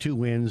 Yeah, with 2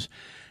 wins,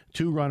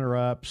 2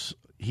 runner-ups.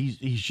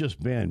 He's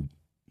been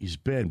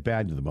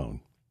bad to the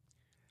bone.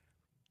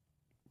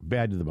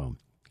 Bad to the bone.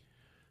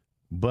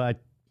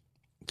 But,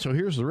 so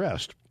here's the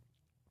rest.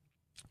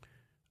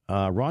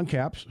 Ron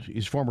Capps,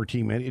 his former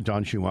teammate,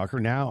 Don Schumacher,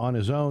 now on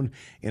his own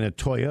in a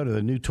Toyota,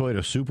 the new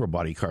Toyota Super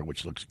Body car,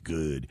 which looks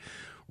good.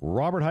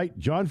 Robert Hight,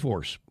 John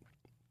Force.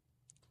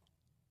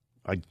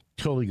 I'd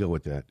totally go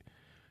with that.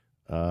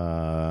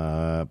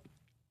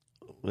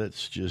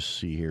 Let's just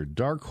see here.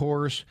 Dark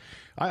Horse.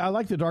 I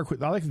like the Dark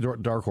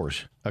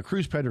Horse.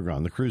 Cruz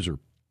Pedregon, the Cruiser.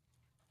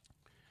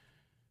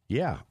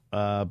 Yeah.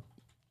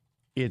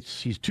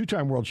 He's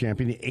 2-time world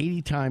champion,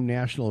 80-time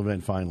national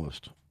event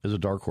finalist as a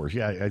Dark Horse.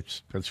 Yeah,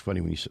 that's funny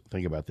when you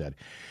think about that.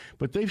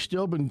 But they've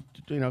still been,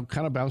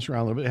 kind of bounced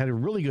around a little bit. Had a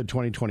really good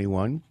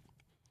 2021.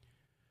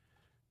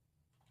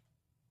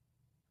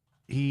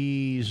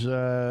 He's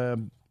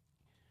I'm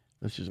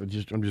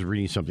just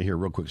reading something here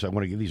real quick. So I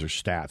want to get, these are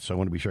stats. So I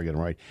want to be sure I get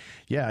them right.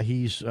 Yeah,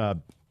 he's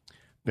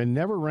been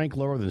never ranked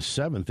lower than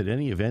 7th at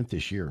any event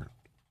this year.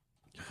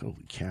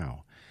 Holy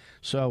cow.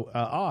 So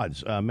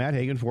odds, Matt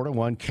Hagan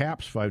 4-1,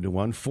 Capps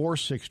 5-1,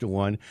 Force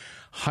 6-1,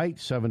 Height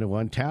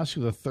 7-1, Tasker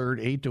the Third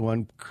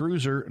 8-1,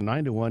 Cruiser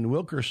 9-1,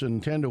 Wilkerson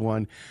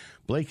 10-1,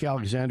 Blake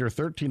Alexander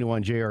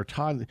 13-1, J.R.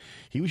 Todd,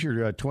 he was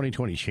your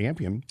 2020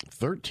 champion,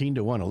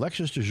 13-1,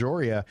 Alexis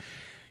DeJoria,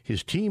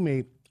 his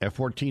teammate at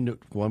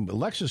 14-1, but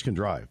Alexis can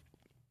drive,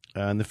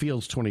 and the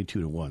field's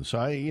 22-1. So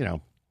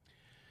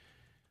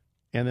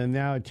and then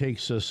now it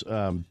takes us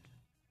down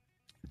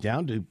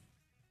to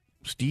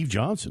Steve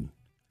Johnson.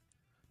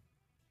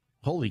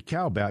 Holy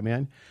cow,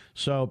 Batman.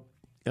 So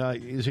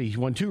he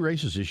won 2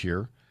 races this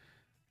year,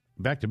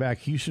 back-to-back,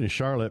 Houston and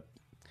Charlotte.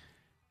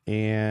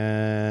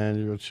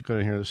 And let's go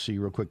in here, let's see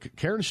real quick.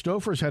 Karen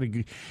Stouffer's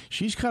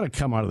she's kind of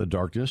come out of the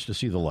darkness to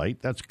see the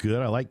light. That's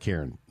good. I like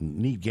Karen.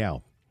 Neat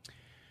gal.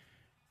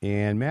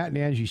 And Matt and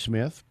Angie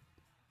Smith.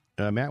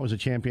 Matt was a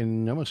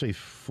champion, I'm going to say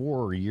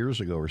 4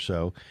 years ago or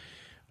so.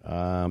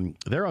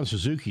 They're on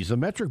Suzuki's. The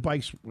metric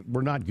bikes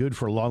were not good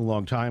for a long,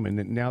 long time,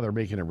 and now they're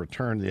making a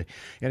return. The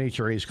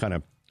NHRA's kind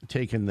of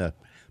taken the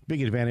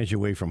big advantage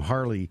away from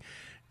Harley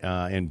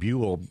and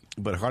Buell,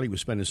 but Harley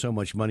was spending so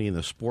much money in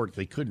the sport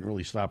they couldn't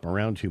really slap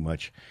around too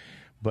much.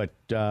 But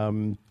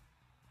so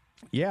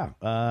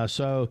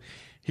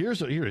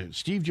here's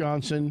Steve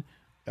Johnson.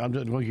 I'm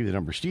going to give you the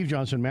number. Steve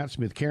Johnson, Matt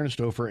Smith, Karen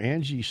Stouffer,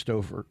 Angie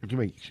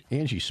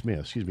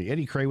Smith,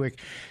 Eddie Krawick,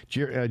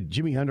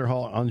 Jimmy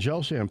Underhall,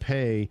 Angel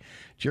Sampey,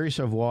 Jerry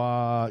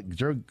Savoy,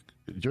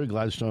 Jerry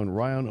Gladstone,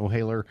 Ryan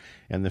O'Haler,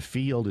 and the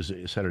field is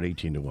set at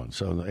 18-1.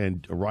 So,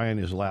 and Ryan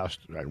is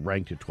last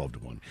ranked at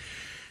 12-1.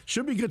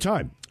 Should be a good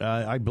time.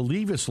 I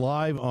believe it's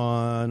live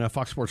on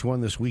Fox Sports 1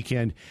 this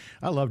weekend.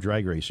 I love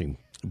drag racing,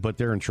 but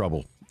they're in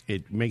trouble.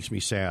 It makes me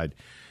sad.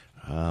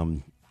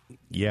 I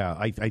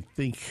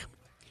think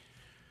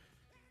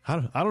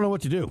I don't know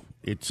what to do.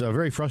 It's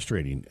very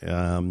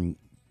frustrating.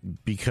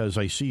 Because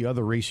I see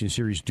other racing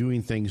series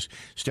doing things,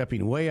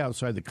 stepping way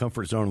outside the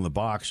comfort zone in the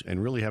box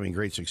and really having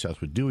great success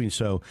with doing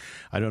so.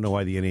 I don't know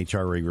why the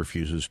NHRA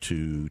refuses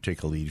to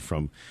take a lead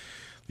from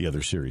the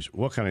other series.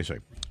 What can I say?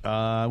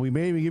 We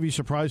may even give you a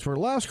surprise for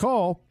last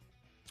call.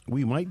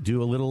 We might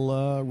do a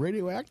little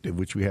radioactive,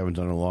 which we haven't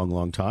done in a long,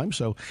 long time.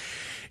 So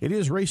it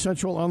is Race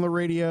Central on the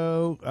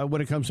radio.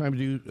 When it comes time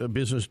to do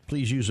business,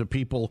 please use the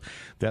people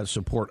that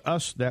support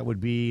us. That would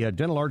be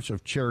Dental Arts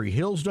of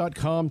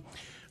CherryHills.com.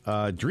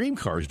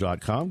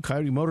 Dreamcars.com,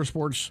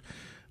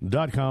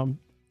 CoyoteMotorsports.com,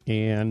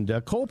 and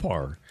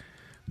Colpar.com.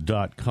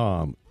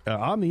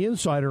 I'm the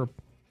Insider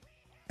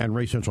and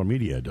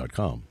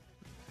RaceCentralMedia.com.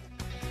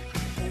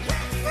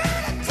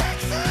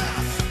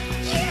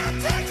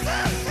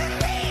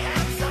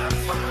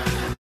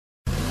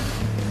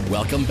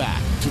 Welcome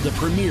back to the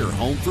premier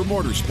home for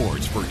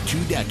motorsports for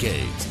 2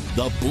 decades.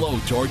 The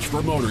blowtorch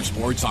for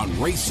motorsports on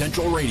Race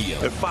Central Radio.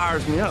 It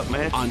fires me up,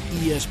 man. On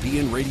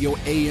ESPN Radio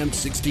AM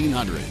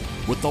 1600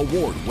 with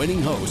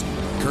award-winning host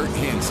Kurt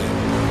Hansen.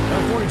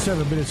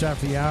 47 minutes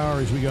after the hour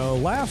as we go.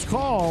 Last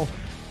call.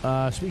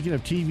 Speaking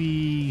of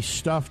TV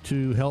stuff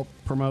to help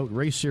promote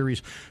race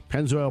series,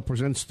 Pennzoil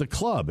presents The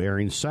Club,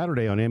 airing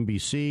Saturday on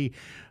NBC.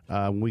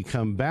 When we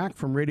come back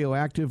from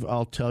Radioactive,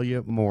 I'll tell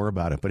you more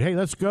about it. But hey,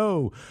 let's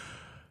go.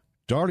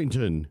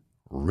 Darlington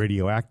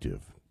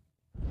Radioactive.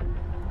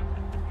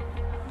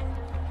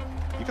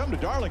 You come to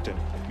Darlington,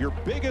 your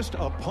biggest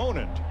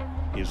opponent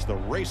is the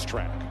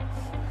racetrack.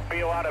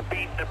 Be a lot of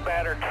beaten and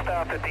battered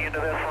stuff at the end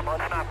of this one.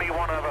 Let's not be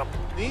one of them.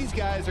 These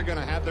guys are going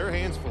to have their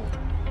hands full.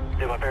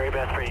 do my very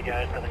best for you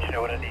guys, so that you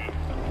know what I need.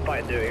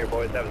 Fight through it here,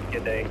 boys. Have a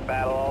good day.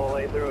 Battle all the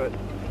way through it.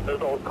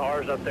 Those old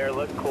cars up there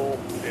look cool.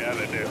 Yeah,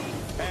 they do.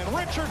 And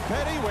Richard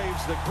Petty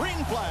waves the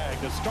green flag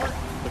to start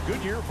the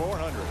Goodyear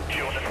 400.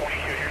 You on the 22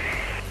 here.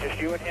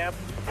 Just you and him,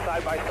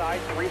 side by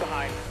side, 3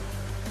 behind.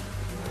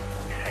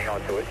 Hang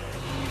on to it.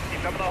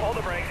 Keep up the hold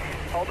the brake.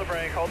 Hold the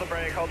brake, hold the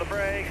brake, hold the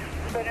brake.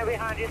 Spin it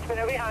behind you, spin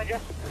it behind you.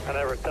 I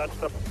never touched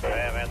them.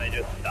 Yeah, man, they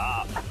just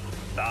stop.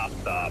 Stop,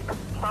 stop.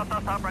 Stop,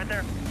 stop, stop right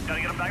there.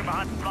 Gotta get them back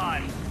behind the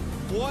line.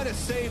 What a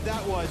save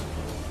that was.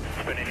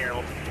 Spin in here,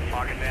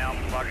 lock it down,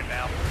 lock it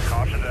down.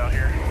 Caution down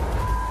here.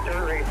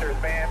 Dirt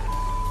racers, man.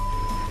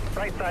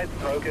 Right side's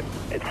broken.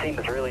 It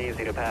seems really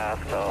easy to pass,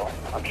 so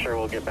I'm sure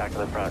we'll get back to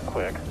the front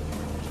quick.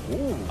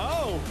 Ooh.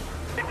 Oh!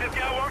 It just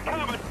got one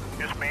coming.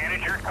 Just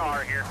manage your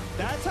car here.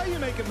 That's how you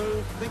make a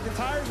move. I think the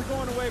tires are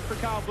going away for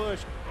Kyle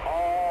Busch.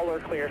 All are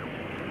clear.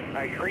 All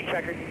right, green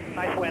checker.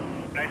 Nice win.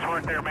 Nice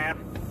work there, man.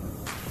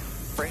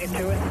 Bring it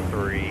to it.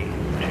 3, 2,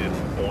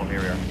 1.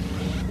 Here we are.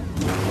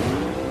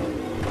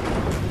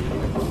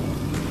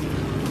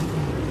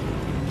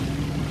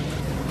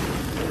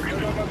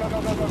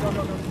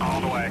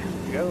 All the way.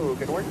 Go.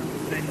 Good work.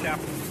 Stay step.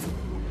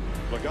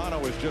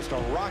 Logano is just a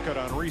rocket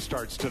on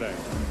restarts today.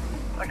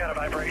 I got a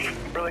vibration.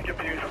 Really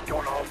confused what's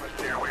going on with the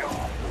steering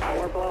wheel.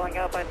 We're blowing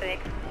up, I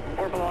think.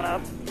 We're blowing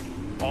up.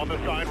 On the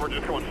sign, we're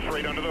just going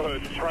straight under the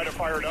hood. Try to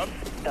fire it up.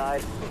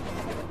 Died.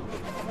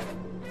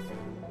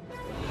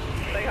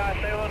 Stay high,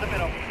 stay low in the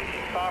middle.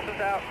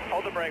 Caution's out.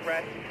 Hold the brake,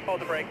 Brad.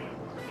 Hold the brake.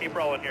 Keep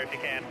rolling here if you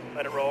can.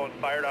 Let it roll and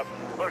fire it up.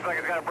 Looks like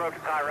it's got a broken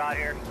tie rod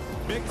here.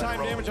 Big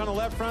time damage on the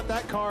left front.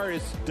 That car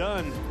is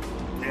done.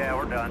 Yeah,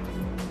 we're done.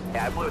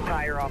 Yeah, I blew a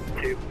tire off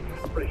too.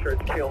 I'm pretty sure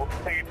it's killed.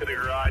 Take it to the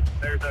garage.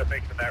 There's no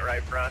fixing that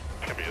right front.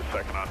 Give me a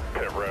second on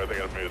pit road. They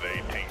got to move the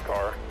 18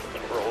 car.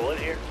 Roll it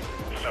here.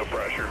 No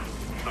pressure.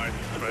 Nice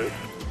and smooth.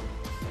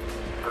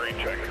 Green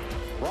checker.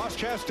 Ross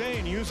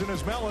Chastain using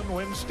his melon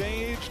wins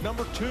stage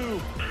number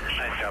 2.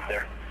 Nice job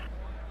there.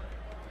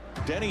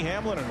 Denny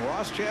Hamlin and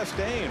Ross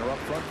Chastain are up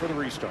front for the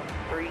restart.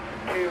 3,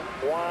 2,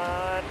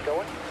 1,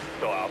 going.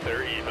 Still out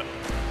there even.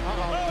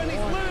 Oh, and he's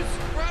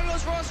loose. Right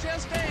goes Ross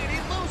Chastain. He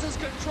loses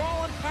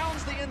control and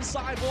pounds the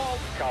inside wall.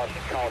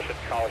 Caution, caution,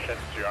 caution.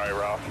 GI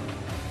Ross.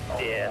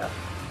 Yeah.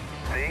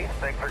 See,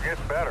 things are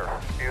getting better.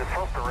 He was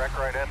supposed to wreck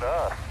right into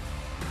us.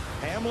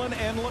 Hamlin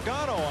and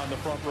Logano on the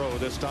front row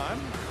this time.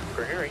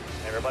 We're hearing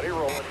everybody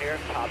rolling here.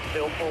 Top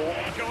still full.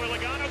 Joey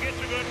Logano gets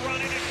a good run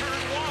into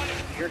turn 1.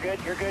 You're good,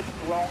 you're good.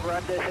 Long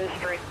run to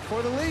history.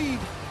 For the lead.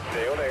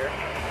 Still there.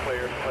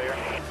 Clear, clear.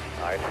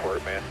 Nice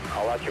work, man.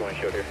 I'll let you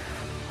windshield here.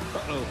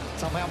 Uh-oh.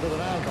 Something happened to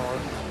the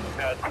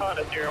NASCAR. A ton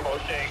of steering wheel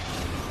shakes.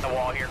 The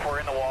wall here. We're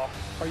in the wall.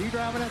 Are you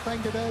driving that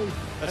thing today?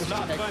 That's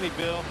not funny,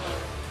 Bill.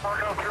 We're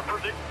going to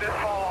predict this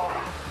fall.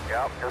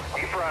 Yep, just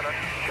keep running.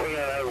 We're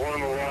going to have one of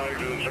the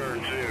logs in turn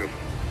 2.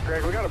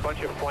 Greg, we got a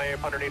bunch of flame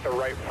underneath the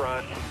right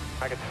front.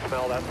 I can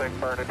smell that thing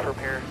burning from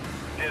here.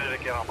 Did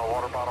it again on the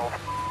water bottle.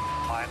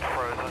 Mine's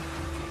frozen.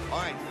 All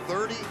right,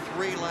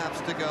 33 laps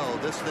to go.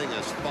 This thing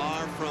is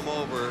far from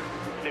over.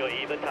 Still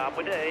even top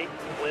of day.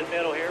 Split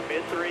middle here,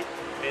 mid-3,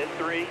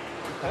 mid-3.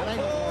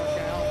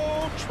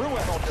 Oh,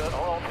 Truex. Hold on to it,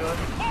 hold on to it.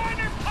 Oh, and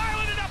they're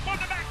piling it up on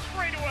the back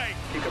straightaway.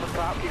 Keep coming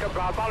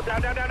top, bottom,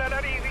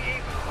 down, easy.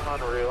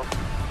 Unreal.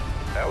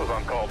 That was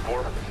uncalled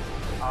for.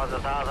 I was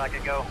as high as I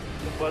could go.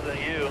 It wasn't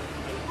you.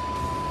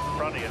 In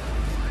front of you.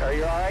 Are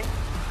you all right?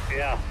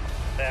 Yeah.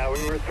 Yeah,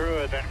 we were through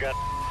it, then got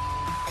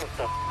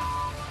stuff.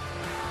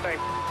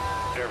 Thanks.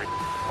 Every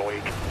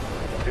week.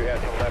 You had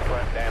some left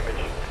front damage.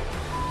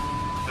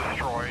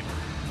 Destroyed.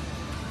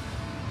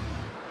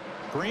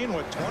 Green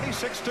with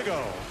 26 to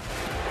go.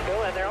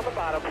 Still in there on the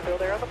bottom, still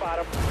there on the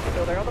bottom,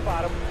 still there on the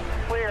bottom.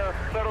 Clear,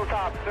 middle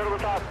top, middle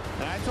top.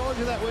 And I told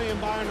you that William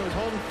Byron was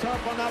holding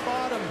tough on that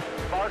bottom.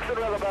 Marks and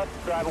rhythm up,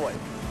 drive away.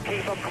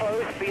 Keep them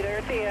close, be there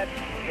at the end.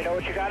 You know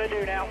what you got to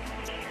do now.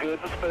 Good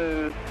and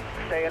smooth.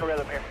 Stay in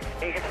rhythm here.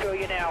 He can feel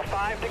you now.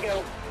 5 to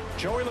go.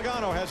 Joey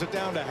Logano has it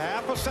down to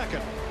half a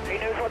second. He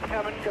knows what's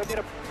coming. Go get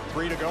him.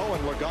 3 to go,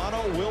 and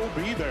Logano will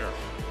be there.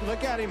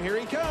 Look at him. Here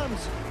he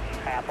comes.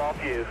 Half off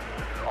you.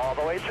 All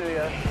the way to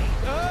you.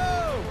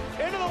 Oh!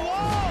 Into the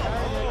wall!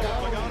 Oh,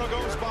 Logano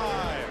goes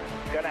by.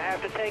 Gonna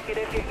have to take it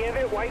if you give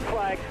it. White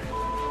flag.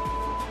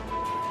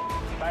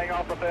 Hang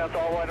off the fence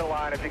all the way to the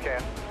line if you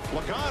can.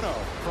 Logano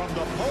from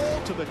the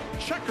pole to the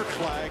checkered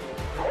flag.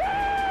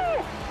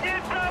 Woo!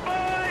 It's the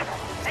boys!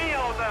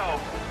 Hell no!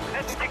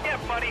 That's what you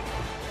get, buddy.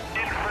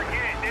 Didn't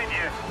forget, did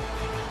you?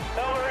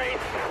 No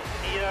race.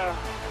 Yeah.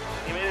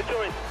 You made a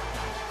choice.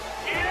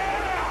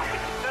 Yeah!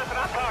 That's what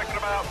I'm talking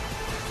about.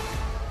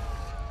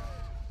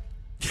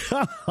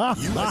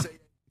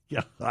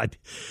 God.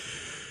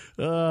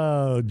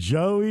 Oh,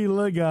 Joey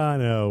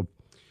Logano,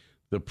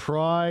 the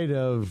pride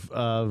of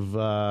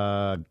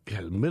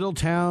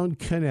Middletown,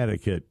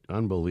 Connecticut.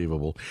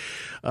 Unbelievable.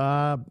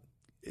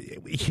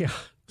 Yeah.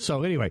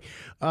 So anyway,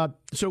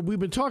 so we've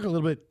been talking a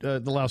little bit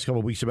the last couple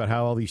of weeks about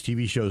how all these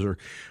TV shows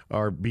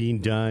are being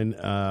done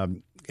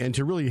and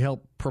to really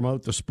help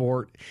promote the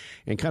sport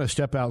and kind of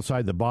step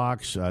outside the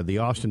box. The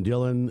Austin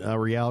Dillon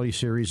reality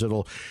series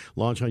that'll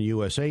launch on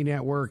USA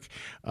Network,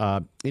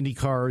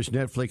 IndyCar's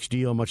Netflix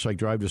deal, much like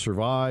Drive to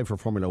Survive for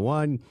Formula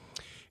One,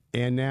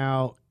 and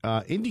now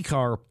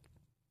IndyCar.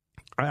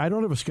 I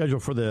don't have a schedule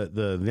for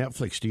the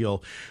Netflix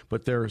deal,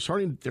 but they're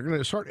going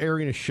to start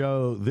airing a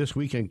show this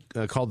weekend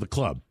called The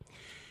Club,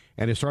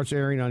 and it starts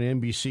airing on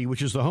NBC,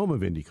 which is the home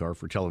of IndyCar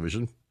for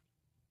television.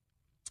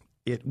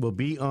 It will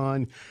be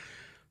on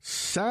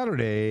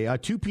Saturday,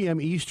 2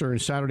 p.m. Eastern,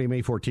 Saturday,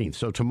 May 14th.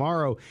 So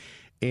tomorrow,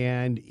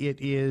 and it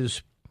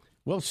is,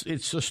 well,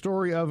 it's a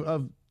story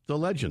of the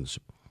legends.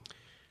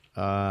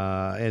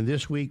 And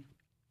this week,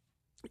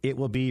 it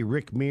will be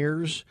Rick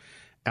Mears,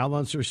 Al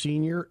Unser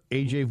Sr.,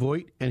 A.J.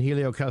 Voigt, and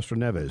Helio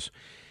Castroneves.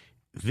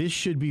 This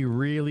should be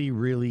really,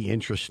 really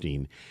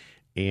interesting.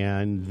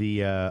 And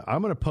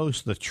I'm going to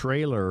post the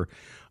trailer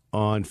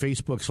on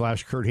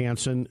Facebook/Kurt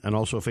Hansen, and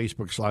also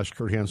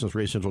Facebook/Kurt Hansen's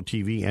Race Central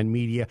TV and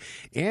Media,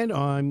 and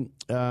on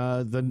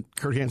the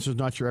Kurt Hansen's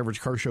Not Your Average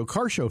Car Show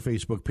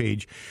Facebook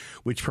page,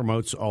 which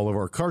promotes all of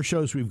our car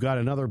shows. We've got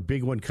another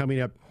big one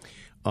coming up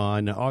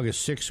on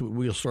August 6th.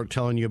 We'll start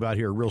telling you about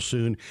here real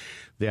soon.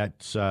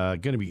 That's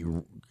going to be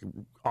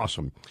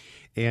awesome.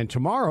 And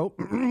tomorrow,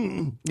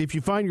 if you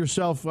find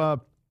yourself...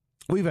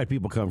 we've had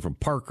people come from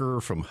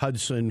Parker, from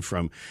Hudson,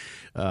 from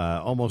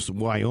almost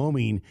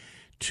Wyoming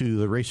to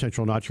the Race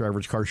Central Not Your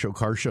Average Car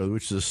Show,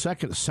 which is the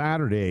second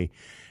Saturday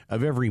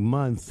of every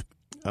month.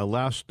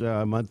 Last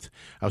month,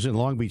 I was in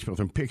Long Beach with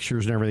some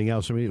pictures and everything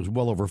else. I mean, it was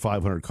well over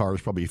 500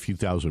 cars, probably a few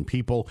thousand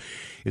people.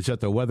 It's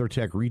at the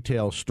WeatherTech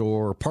retail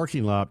store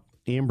parking lot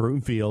in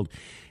Broomfield,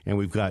 and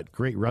we've got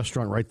great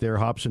restaurant right there,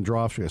 Hops and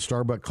Drops. We got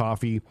Starbucks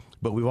coffee,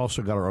 but we've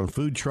also got our own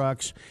food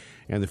trucks,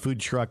 and the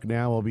food truck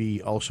now will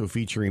be also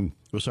featuring,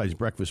 besides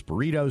breakfast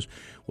burritos,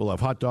 we'll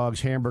have hot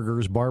dogs,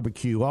 hamburgers,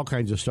 barbecue, all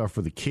kinds of stuff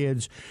for the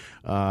kids.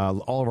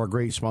 All of our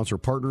great sponsor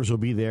partners will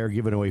be there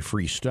giving away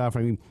free stuff.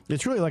 I mean,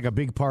 it's really like a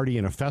big party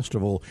and a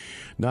festival,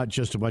 not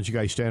just a bunch of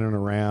guys standing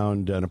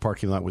around in a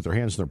parking lot with their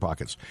hands in their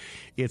pockets.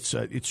 It's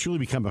truly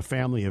become a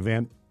family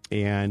event,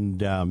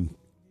 and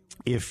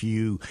if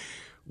you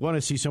want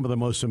to see some of the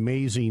most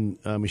amazing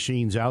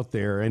machines out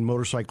there, and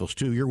motorcycles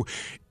too,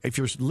 if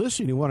you're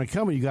listening and want to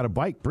come and you got a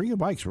bike, bring your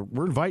bikes.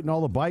 We're inviting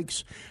all the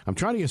bikes. I'm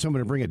trying to get someone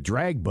to bring a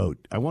drag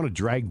boat. I want a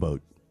drag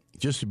boat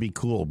just to be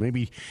cool.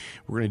 Maybe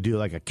we're going to do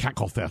like a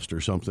cackle fest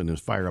or something and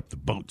fire up the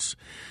boats.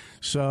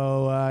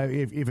 So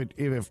if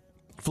it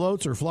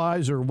floats or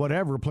flies or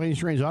whatever, planes,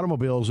 trains,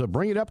 automobiles,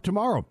 bring it up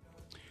tomorrow.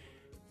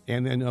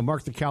 And then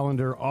mark the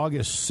calendar,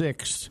 August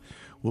 6th.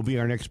 Will be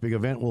our next big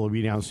event. We'll be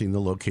announcing the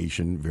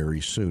location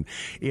very soon.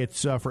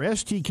 It's for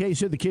STK,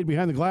 Sid the Kid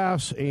Behind the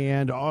Glass,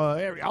 and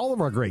all of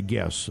our great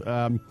guests.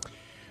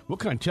 What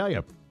can I tell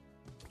you?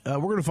 We're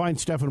going to find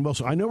Stefan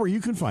Wilson. I know where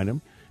you can find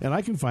him, and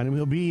I can find him.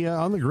 He'll be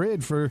on the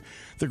grid for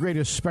the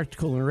greatest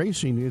spectacle in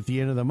racing at the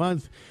end of the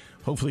month.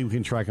 Hopefully we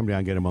can track him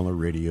down, get him on the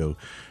radio,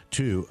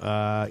 too.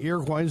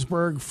 Eric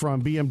Weinsberg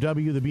from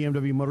BMW, the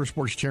BMW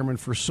Motorsports chairman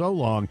for so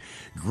long.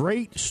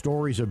 Great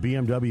stories of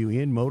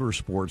BMW in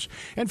motorsports.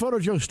 And Photo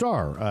Joe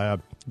Starr.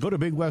 Go to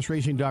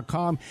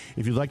BigWestRacing.com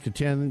if you'd like to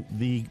attend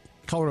the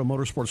Colorado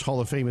Motorsports Hall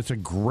of Fame. It's a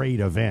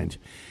great event.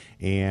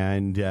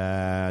 And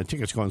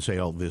tickets go on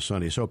sale this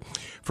Sunday. So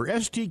for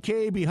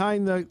STK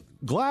Behind the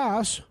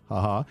Glass,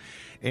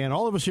 and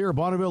all of us here at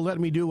Bonneville, let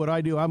me do what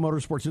I do. I'm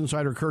Motorsports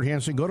Insider Kurt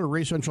Hansen. Go to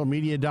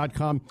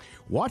RaceCentralMedia.com.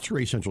 Watch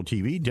Race Central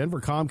TV, Denver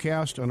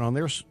Comcast, and on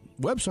their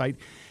website,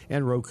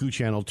 and Roku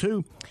Channel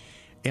 2.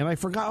 And I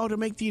forgot to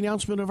make the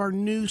announcement of our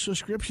new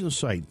subscription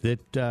site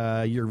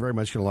that you're very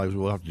much going to like.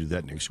 We'll have to do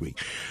that next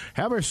week.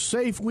 Have a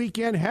safe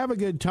weekend. Have a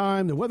good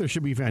time. The weather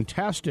should be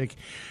fantastic.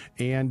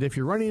 And if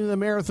you're running in the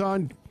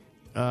marathon,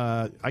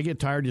 I get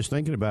tired just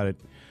thinking about it.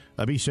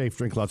 Be safe.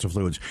 Drink lots of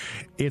fluids.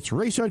 It's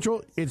Race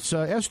Central. It's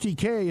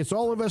STK. It's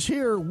all of us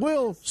here.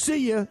 We'll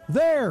see you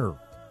there.